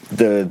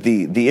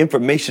 The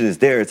information is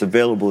there. It's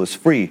available. It's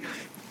free.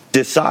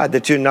 Decide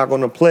that you're not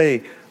going to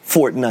play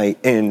Fortnite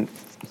and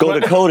go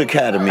to Code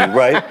Academy,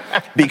 right?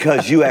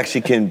 Because you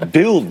actually can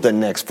build the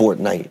next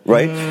Fortnite,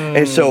 right?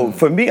 And so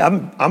for me,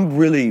 I'm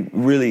really,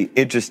 really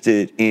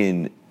interested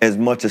in, as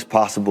much as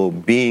possible,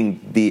 being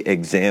the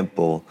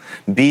example,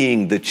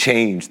 being the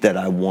change that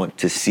I want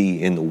to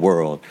see in the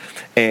world.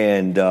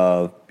 And,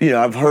 you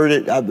know, I've heard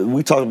it.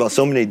 We talked about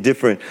so many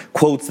different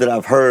quotes that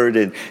I've heard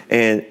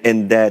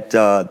and that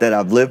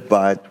I've lived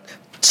by.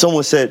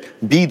 Someone said,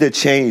 be the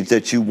change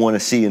that you want to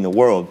see in the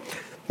world.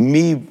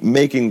 Me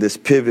making this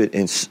pivot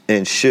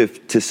and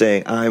shift to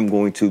saying I'm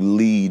going to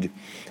lead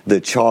the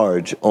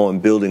charge on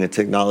building a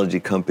technology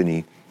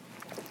company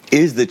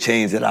is the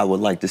change that I would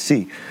like to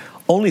see.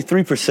 Only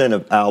 3%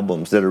 of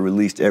albums that are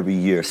released every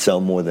year sell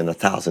more than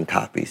 1,000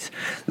 copies.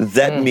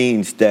 That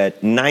means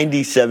that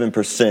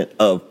 97%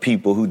 of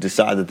people who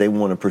decide that they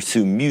want to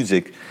pursue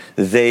music,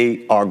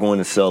 they are going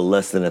to sell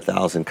less than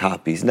 1,000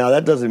 copies. Now,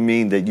 that doesn't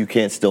mean that you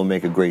can't still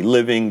make a great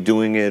living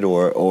doing it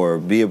or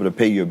be able to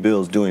pay your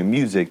bills doing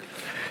music.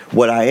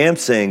 What I am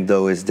saying,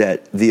 though, is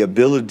that the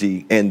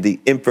ability and the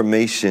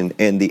information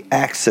and the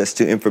access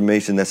to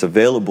information that's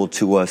available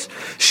to us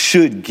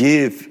should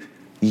give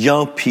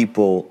young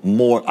people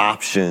more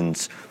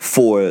options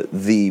for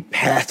the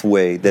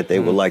pathway that they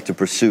would like to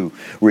pursue.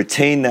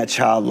 Retain that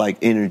childlike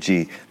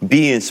energy.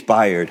 Be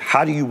inspired.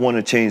 How do you want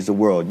to change the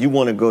world? You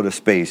want to go to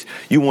space.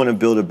 You want to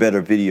build a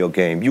better video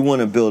game. You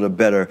want to build a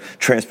better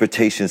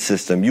transportation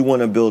system. You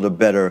want to build a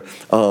better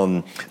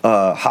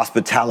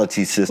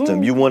hospitality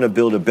system. You want to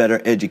build a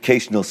better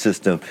educational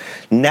system.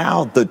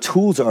 Now the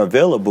tools are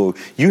available.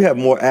 You have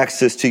more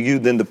access to you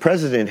than the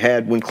president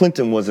had when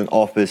Clinton was in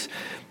office.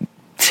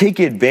 Take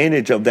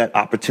advantage of that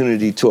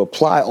opportunity to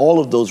apply all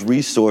of those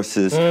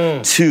resources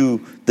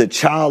to the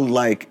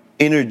childlike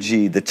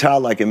energy, the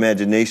childlike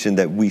imagination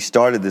that we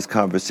started this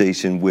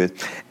conversation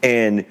with,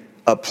 and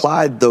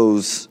apply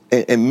those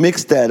and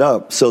mix that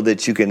up so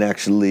that you can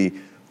actually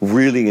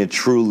really and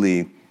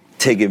truly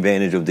take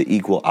advantage of the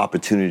equal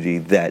opportunity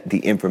that the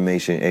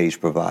information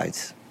age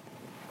provides.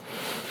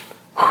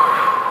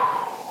 I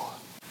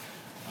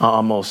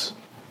almost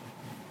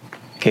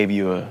gave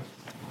you a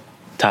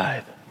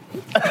tithe.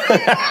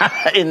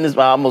 In this,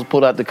 I almost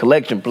pulled out the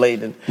collection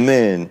plate.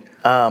 And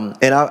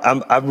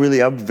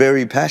I'm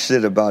very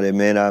passionate about it,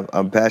 man.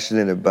 I'm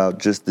passionate about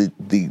just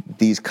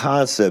these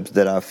concepts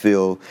that I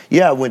feel.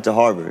 Yeah, I went to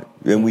Harvard,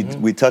 and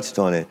we touched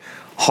on it.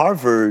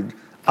 Harvard,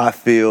 I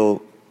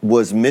feel,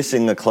 was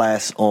missing a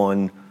class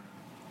on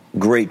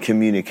great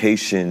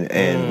communication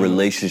and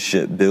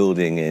relationship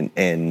building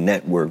and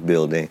network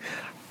building.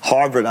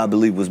 Harvard, I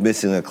believe, was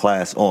missing a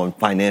class on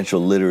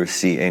financial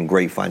literacy and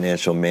great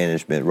financial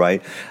management,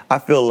 right? I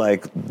feel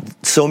like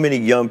so many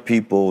young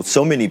people,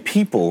 so many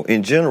people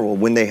in general,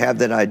 when they have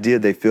that idea,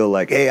 they feel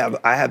like, hey,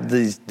 I have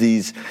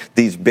these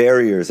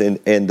barriers,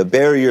 and the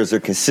barriers are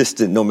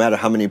consistent no matter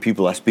how many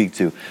people I speak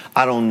to.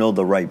 I don't know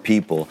the right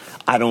people.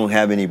 I don't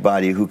have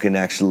anybody who can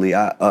actually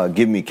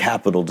give me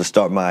capital to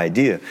start my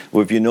idea.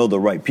 Well, if you know the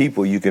right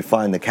people, you can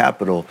find the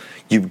capital.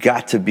 You've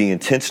got to be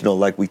intentional,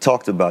 like we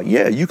talked about.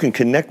 Yeah, you can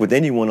connect with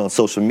anyone on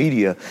social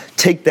media.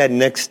 Take that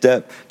next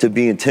step to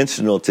be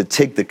intentional, to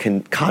take the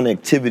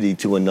connectivity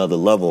to another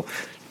level,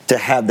 to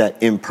have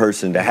that in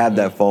person, to have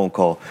that phone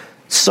call.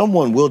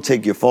 Someone will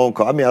take your phone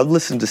call. I mean, I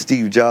listened to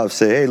Steve Jobs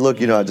say, hey,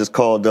 look, I just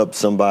called up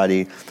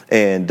somebody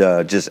and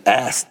just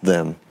asked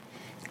them.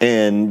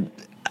 And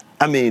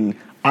I mean,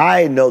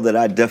 I know that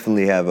I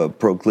definitely have a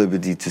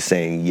proclivity to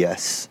saying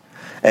yes,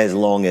 as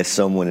long as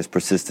someone is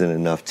persistent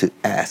enough to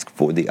ask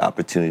for the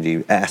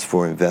opportunity, ask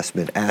for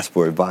investment, ask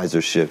for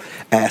advisorship,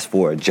 ask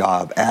for a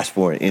job, ask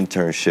for an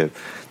internship.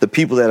 The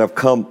people that have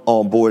come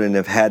on board and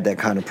have had that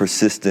kind of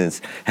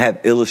persistence have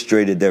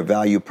illustrated their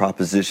value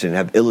proposition,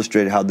 have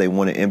illustrated how they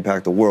want to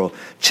impact the world.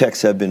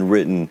 Checks have been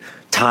written.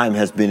 Time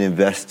has been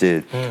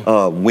invested.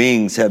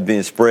 Wings have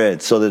been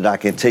spread so that I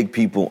can take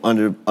people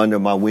under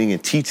my wing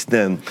and teach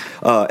them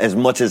as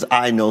much as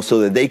I know, so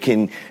that they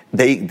can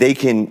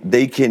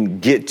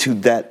get to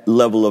that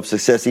level of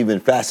success even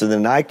faster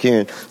than I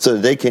can, so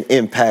that they can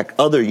impact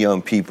other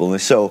young people.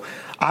 And so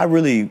I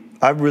really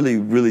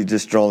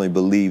just strongly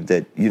believe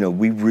that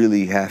we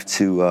really have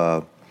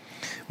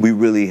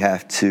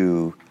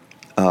to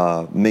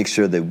make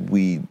sure that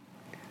we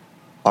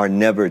are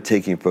never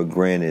taking for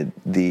granted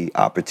the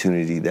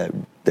opportunity that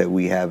that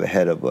we have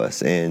ahead of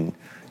us. And,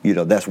 you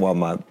know, that's why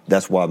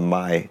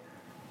my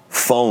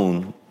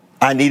phone,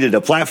 I needed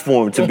a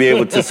platform to be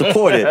able to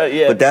support it.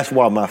 Yeah. But that's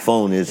why my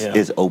phone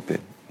is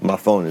open. My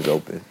phone is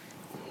open.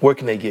 Where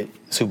can they get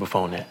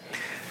Superphone at?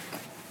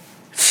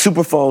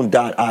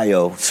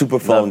 Superphone.io.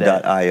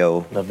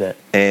 Superphone.io. Love that.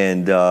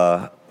 And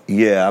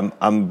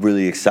I'm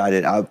really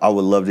excited. I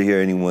would love to hear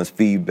anyone's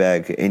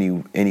feedback,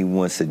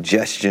 anyone's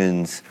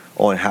suggestions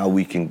on how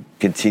we can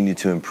continue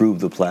to improve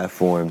the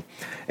platform.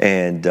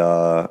 And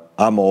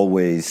I'm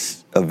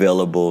always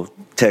available.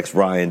 Text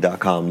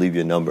Ryan.com, leave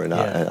your number, and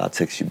I'll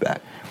text you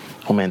back.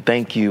 Oh, man,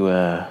 thank you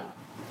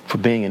for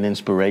being an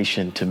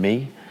inspiration to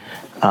me.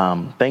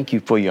 Thank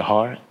you for your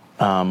heart.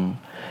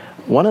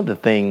 One of the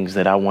things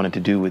that I wanted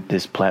to do with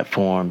this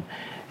platform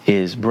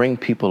is bring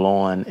people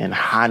on and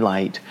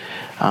highlight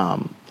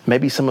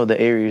maybe some of the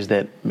areas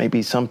that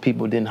maybe some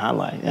people didn't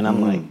highlight. And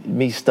I'm like,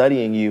 me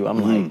studying you, I'm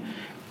like,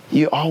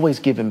 you're always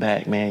giving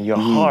back, man. Your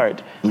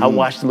heart. I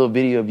watched a little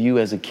video of you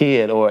as a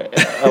kid or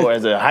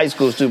as a high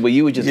school student where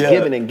you were just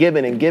giving and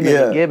giving and giving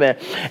and giving.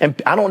 And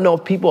I don't know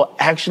if people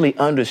actually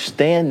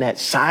understand that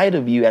side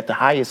of you at the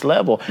highest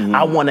level.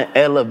 I want to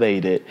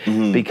elevate it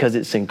because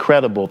it's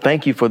incredible.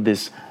 Thank you for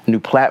this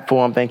new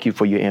platform. Thank you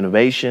for your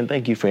innovation.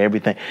 Thank you for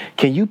everything.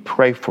 Can you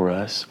pray for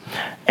us?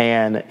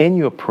 And in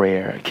your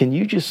prayer, can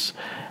you just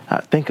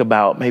think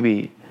about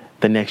maybe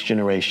the next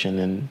generation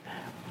and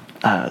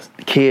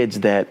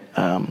kids that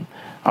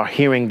are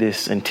hearing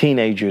this, and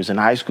teenagers and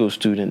high school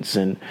students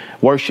and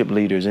worship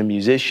leaders and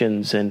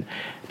musicians and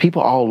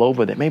people all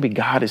over that maybe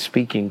God is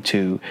speaking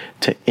to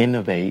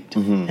innovate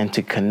and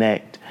to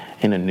connect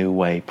in a new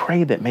way.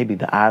 Pray that maybe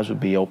the eyes would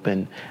be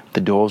open,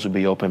 the doors would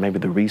be open, maybe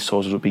the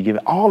resources would be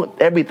given.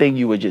 Everything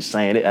you were just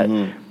saying.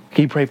 Can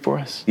you pray for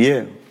us?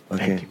 Yeah.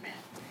 Okay. Thank you, man.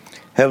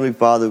 Heavenly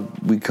Father,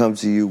 we come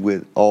to you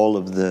with all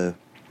of the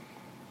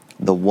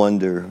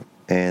wonder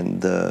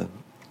and the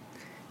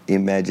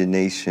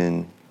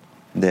imagination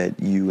that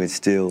you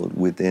instilled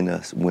within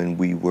us when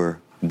we were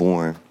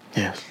born.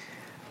 Yes.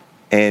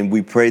 And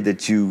we pray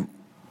that you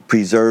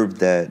preserve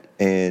that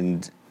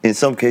and in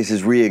some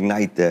cases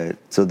reignite that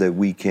so that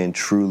we can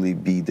truly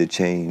be the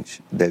change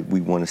that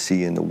we want to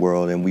see in the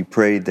world. And we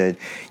pray that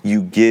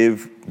you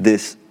give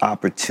this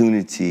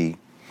opportunity,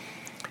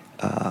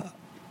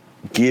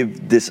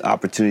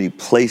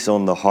 place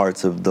on the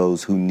hearts of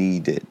those who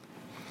need it,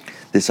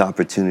 this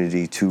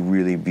opportunity to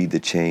really be the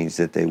change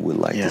that they would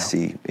like to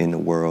see in the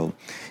world.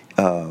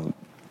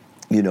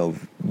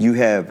 You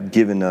have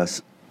given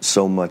us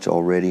so much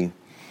already.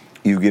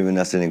 You've given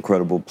us an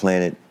incredible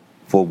planet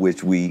for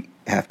which we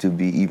have to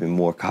be even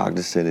more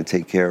cognizant and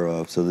take care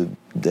of so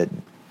that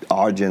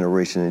our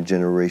generation and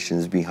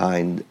generations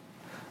behind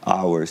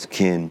ours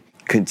can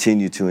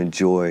continue to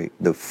enjoy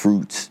the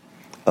fruits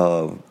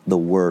of the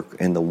work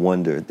and the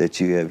wonder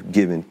that you have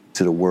given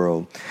to the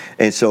world.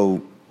 And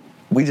so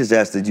we just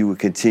ask that you would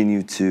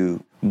continue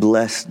to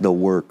bless the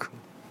work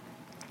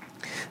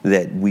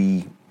that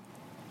we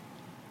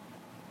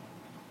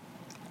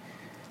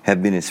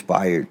have been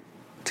inspired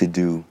to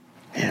do.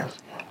 Yes.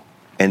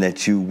 And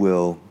that you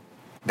will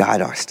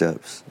guide our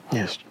steps.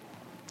 Yes.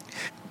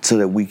 So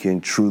that we can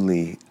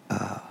truly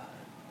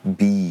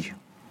be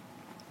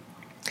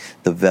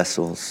the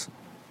vessels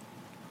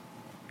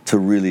to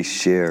really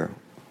share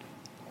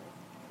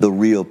the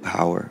real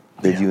power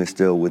that you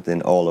instill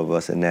within all of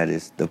us, and that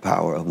is the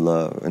power of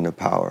love and the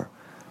power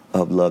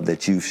of love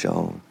that you've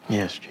shown.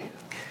 Yes, Jesus.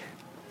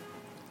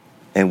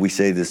 And we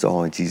say this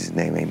all in Jesus'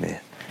 name, amen.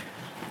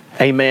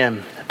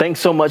 Amen. Thanks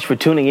so much for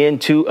tuning in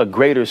to A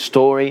Greater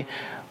Story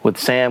with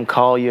Sam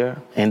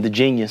Collier and the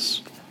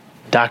genius,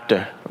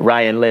 Dr.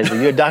 Ryan Leslie.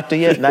 You're a doctor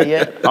yet? Not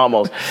yet?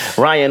 Almost.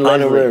 Ryan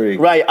Leslie. Honorary.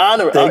 Right,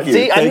 honorary. Thank you.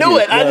 See, I knew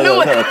it.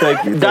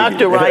 Thank you.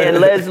 Dr.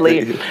 Ryan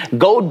Leslie,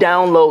 go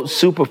download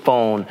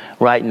Superphone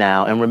right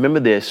now. And remember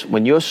this,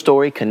 when your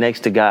story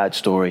connects to God's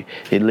story,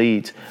 it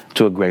leads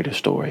to a greater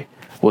story.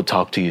 We'll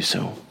talk to you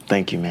soon.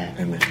 Thank you, man.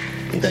 Amen.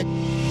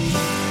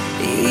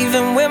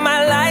 Even when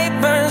my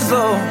light burns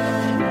low,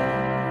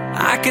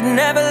 I could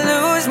never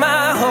lose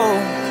my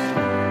hope.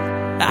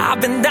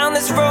 I've been down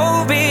this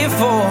road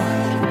before.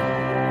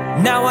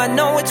 Now I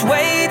know which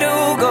way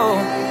to go.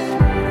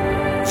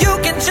 You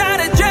can try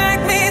to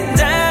drag me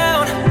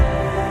down,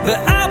 but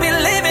I'll be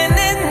living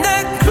in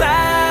the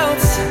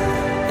clouds.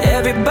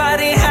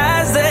 Everybody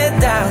has their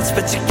doubts,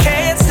 but you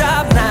can't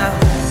stop now.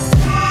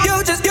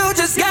 You just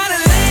gotta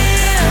live.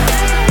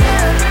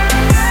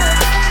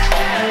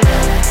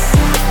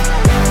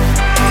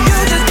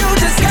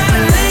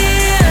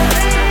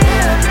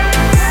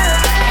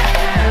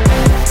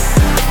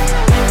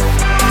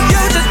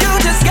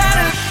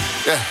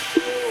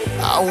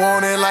 I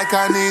want it like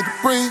I need to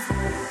breathe,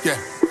 yeah.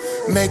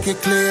 Make it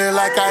clear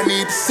like I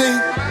need to see.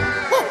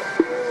 Woo.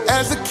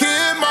 As a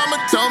kid, mama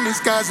told me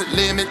sky's the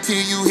limit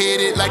till you hit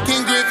it. Like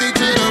King Griffey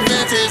to the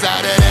fences,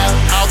 out of there,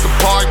 out the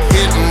park,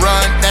 hit and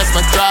run. That's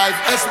my drive.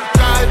 That's my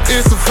drive.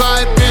 It's a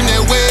vibe, been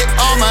that way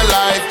all my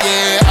life,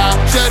 yeah. I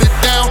shut it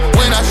down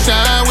when I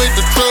shine with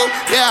the truth.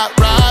 Yeah, I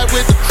ride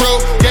with the crew,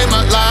 gave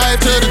my life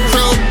to the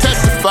truth.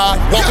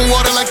 Testify, walking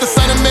water like the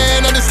sun in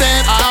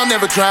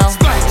drown.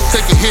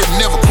 Take a hit and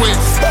never quit.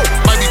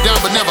 Might be down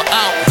but never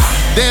out.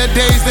 There are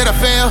days that I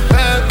fail,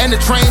 and the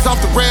train's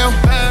off the rail.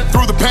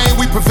 Through the pain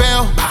we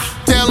prevail.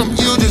 Tell them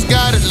you just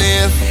gotta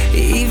live.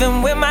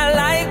 Even when my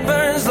light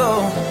burns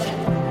low,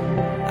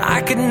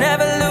 I could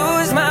never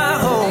lose my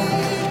hope.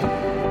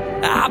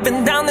 I've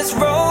been down this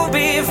road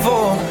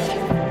before.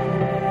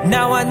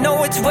 Now I know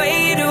which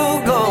way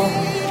to go.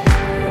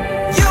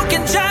 You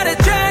can try to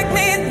drag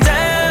me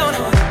down,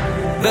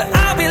 but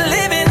I'll be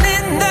living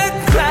in the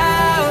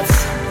clouds.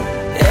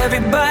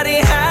 Everybody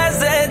has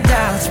their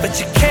doubts, but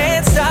you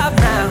can't stop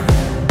now.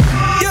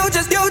 You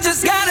just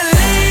gotta live.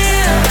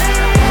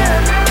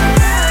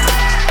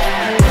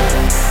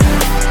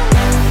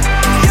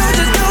 You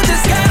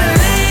just gotta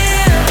live.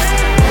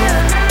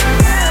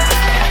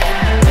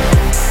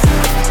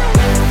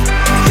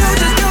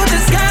 You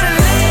just gotta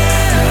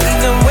live.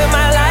 Even when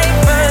my light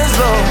burns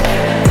low,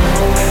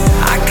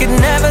 I could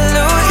never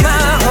lose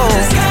my hope.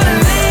 Just gotta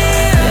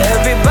live.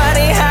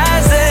 Everybody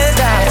has their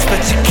doubts,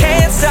 but you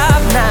can't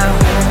stop now.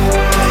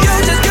 You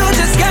just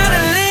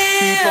gotta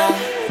live.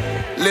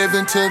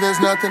 Living till there's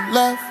nothing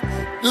left.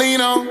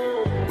 Lean on.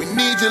 We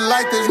need you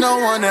like there's no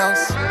one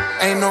else.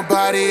 Ain't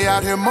nobody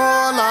out here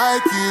more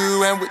like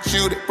you. And with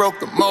you, they broke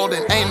the mold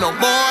and ain't no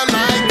more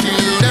like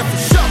you. That's for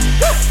sure.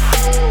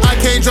 I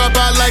can't drop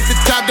out like the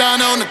top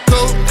down on the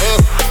coupe.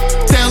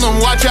 Tell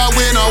them watch out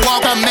when I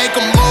walk, I make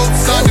them move.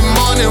 Sunday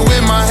morning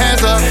with my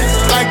hands up,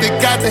 like they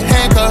got the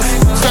handcuffs.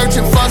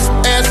 Searching for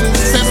some answers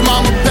since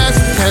mama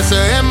passed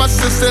cancer. And my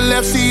sister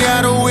left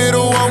Seattle with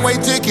a one-way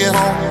ticket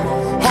home.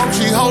 Hope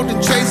she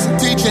holding Chase and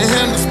teaching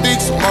him to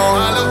speak some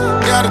more.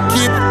 Gotta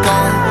keep it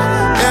going,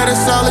 yeah,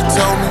 that's all it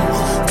told me.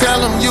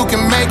 Tell him you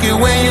can make it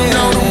when you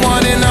know the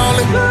one and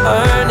only.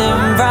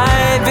 Burning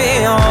bright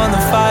beyond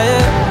the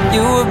fire.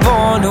 You were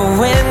born to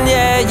win,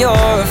 yeah, you're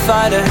a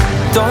fighter.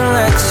 Don't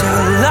let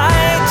your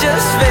light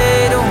just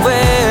fade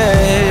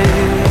away.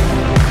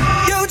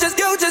 You just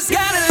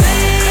gotta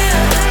live.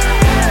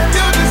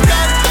 You just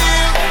gotta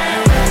live.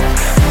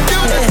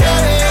 You just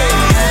gotta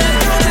live.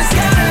 You just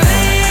gotta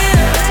live.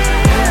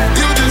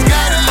 You just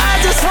gotta live. I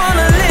just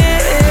wanna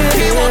live.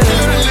 He wants you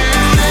to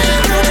live.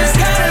 You just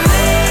gotta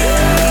live.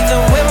 Even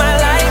when my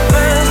light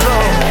burns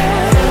low,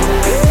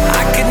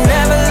 I could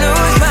never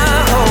lose my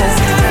hope.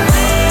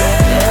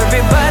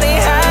 Everybody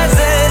has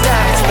their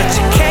doubts, but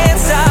you can't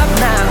stop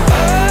now.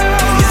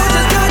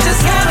 You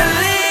just gotta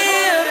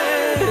live.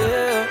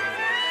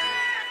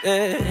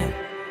 Yeah.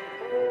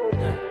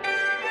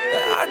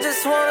 I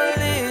just wanna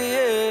live.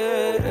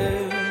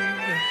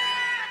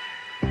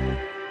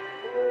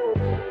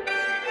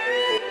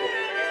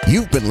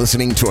 You've been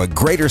listening to A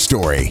Greater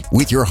Story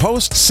with your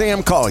host,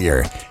 Sam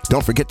Collier.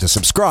 Don't forget to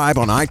subscribe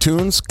on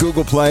iTunes,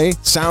 Google Play,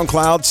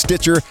 SoundCloud,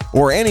 Stitcher,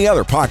 or any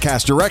other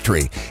podcast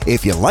directory.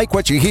 If you like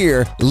what you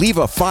hear, leave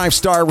a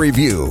 5-star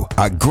review.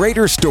 A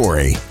Greater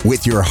Story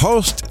with your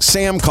host,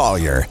 Sam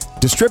Collier.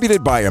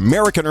 Distributed by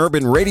American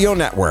Urban Radio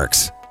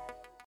Networks.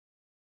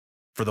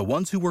 For the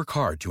ones who work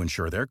hard to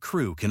ensure their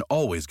crew can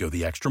always go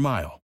the extra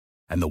mile,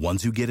 and the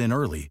ones who get in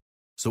early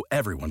so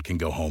everyone can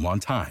go home on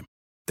time,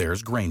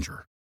 there's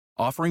Grainger,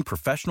 offering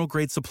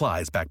professional-grade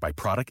supplies backed by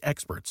product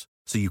experts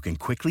so you can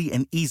quickly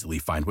and easily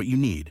find what you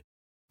need.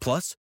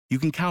 Plus, you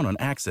can count on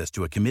access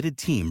to a committed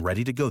team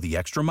ready to go the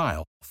extra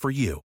mile for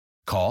you.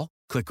 Call,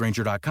 click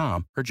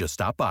Grainger.com, or just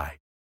stop by.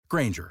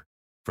 Grainger,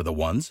 for the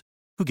ones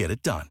who get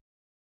it done.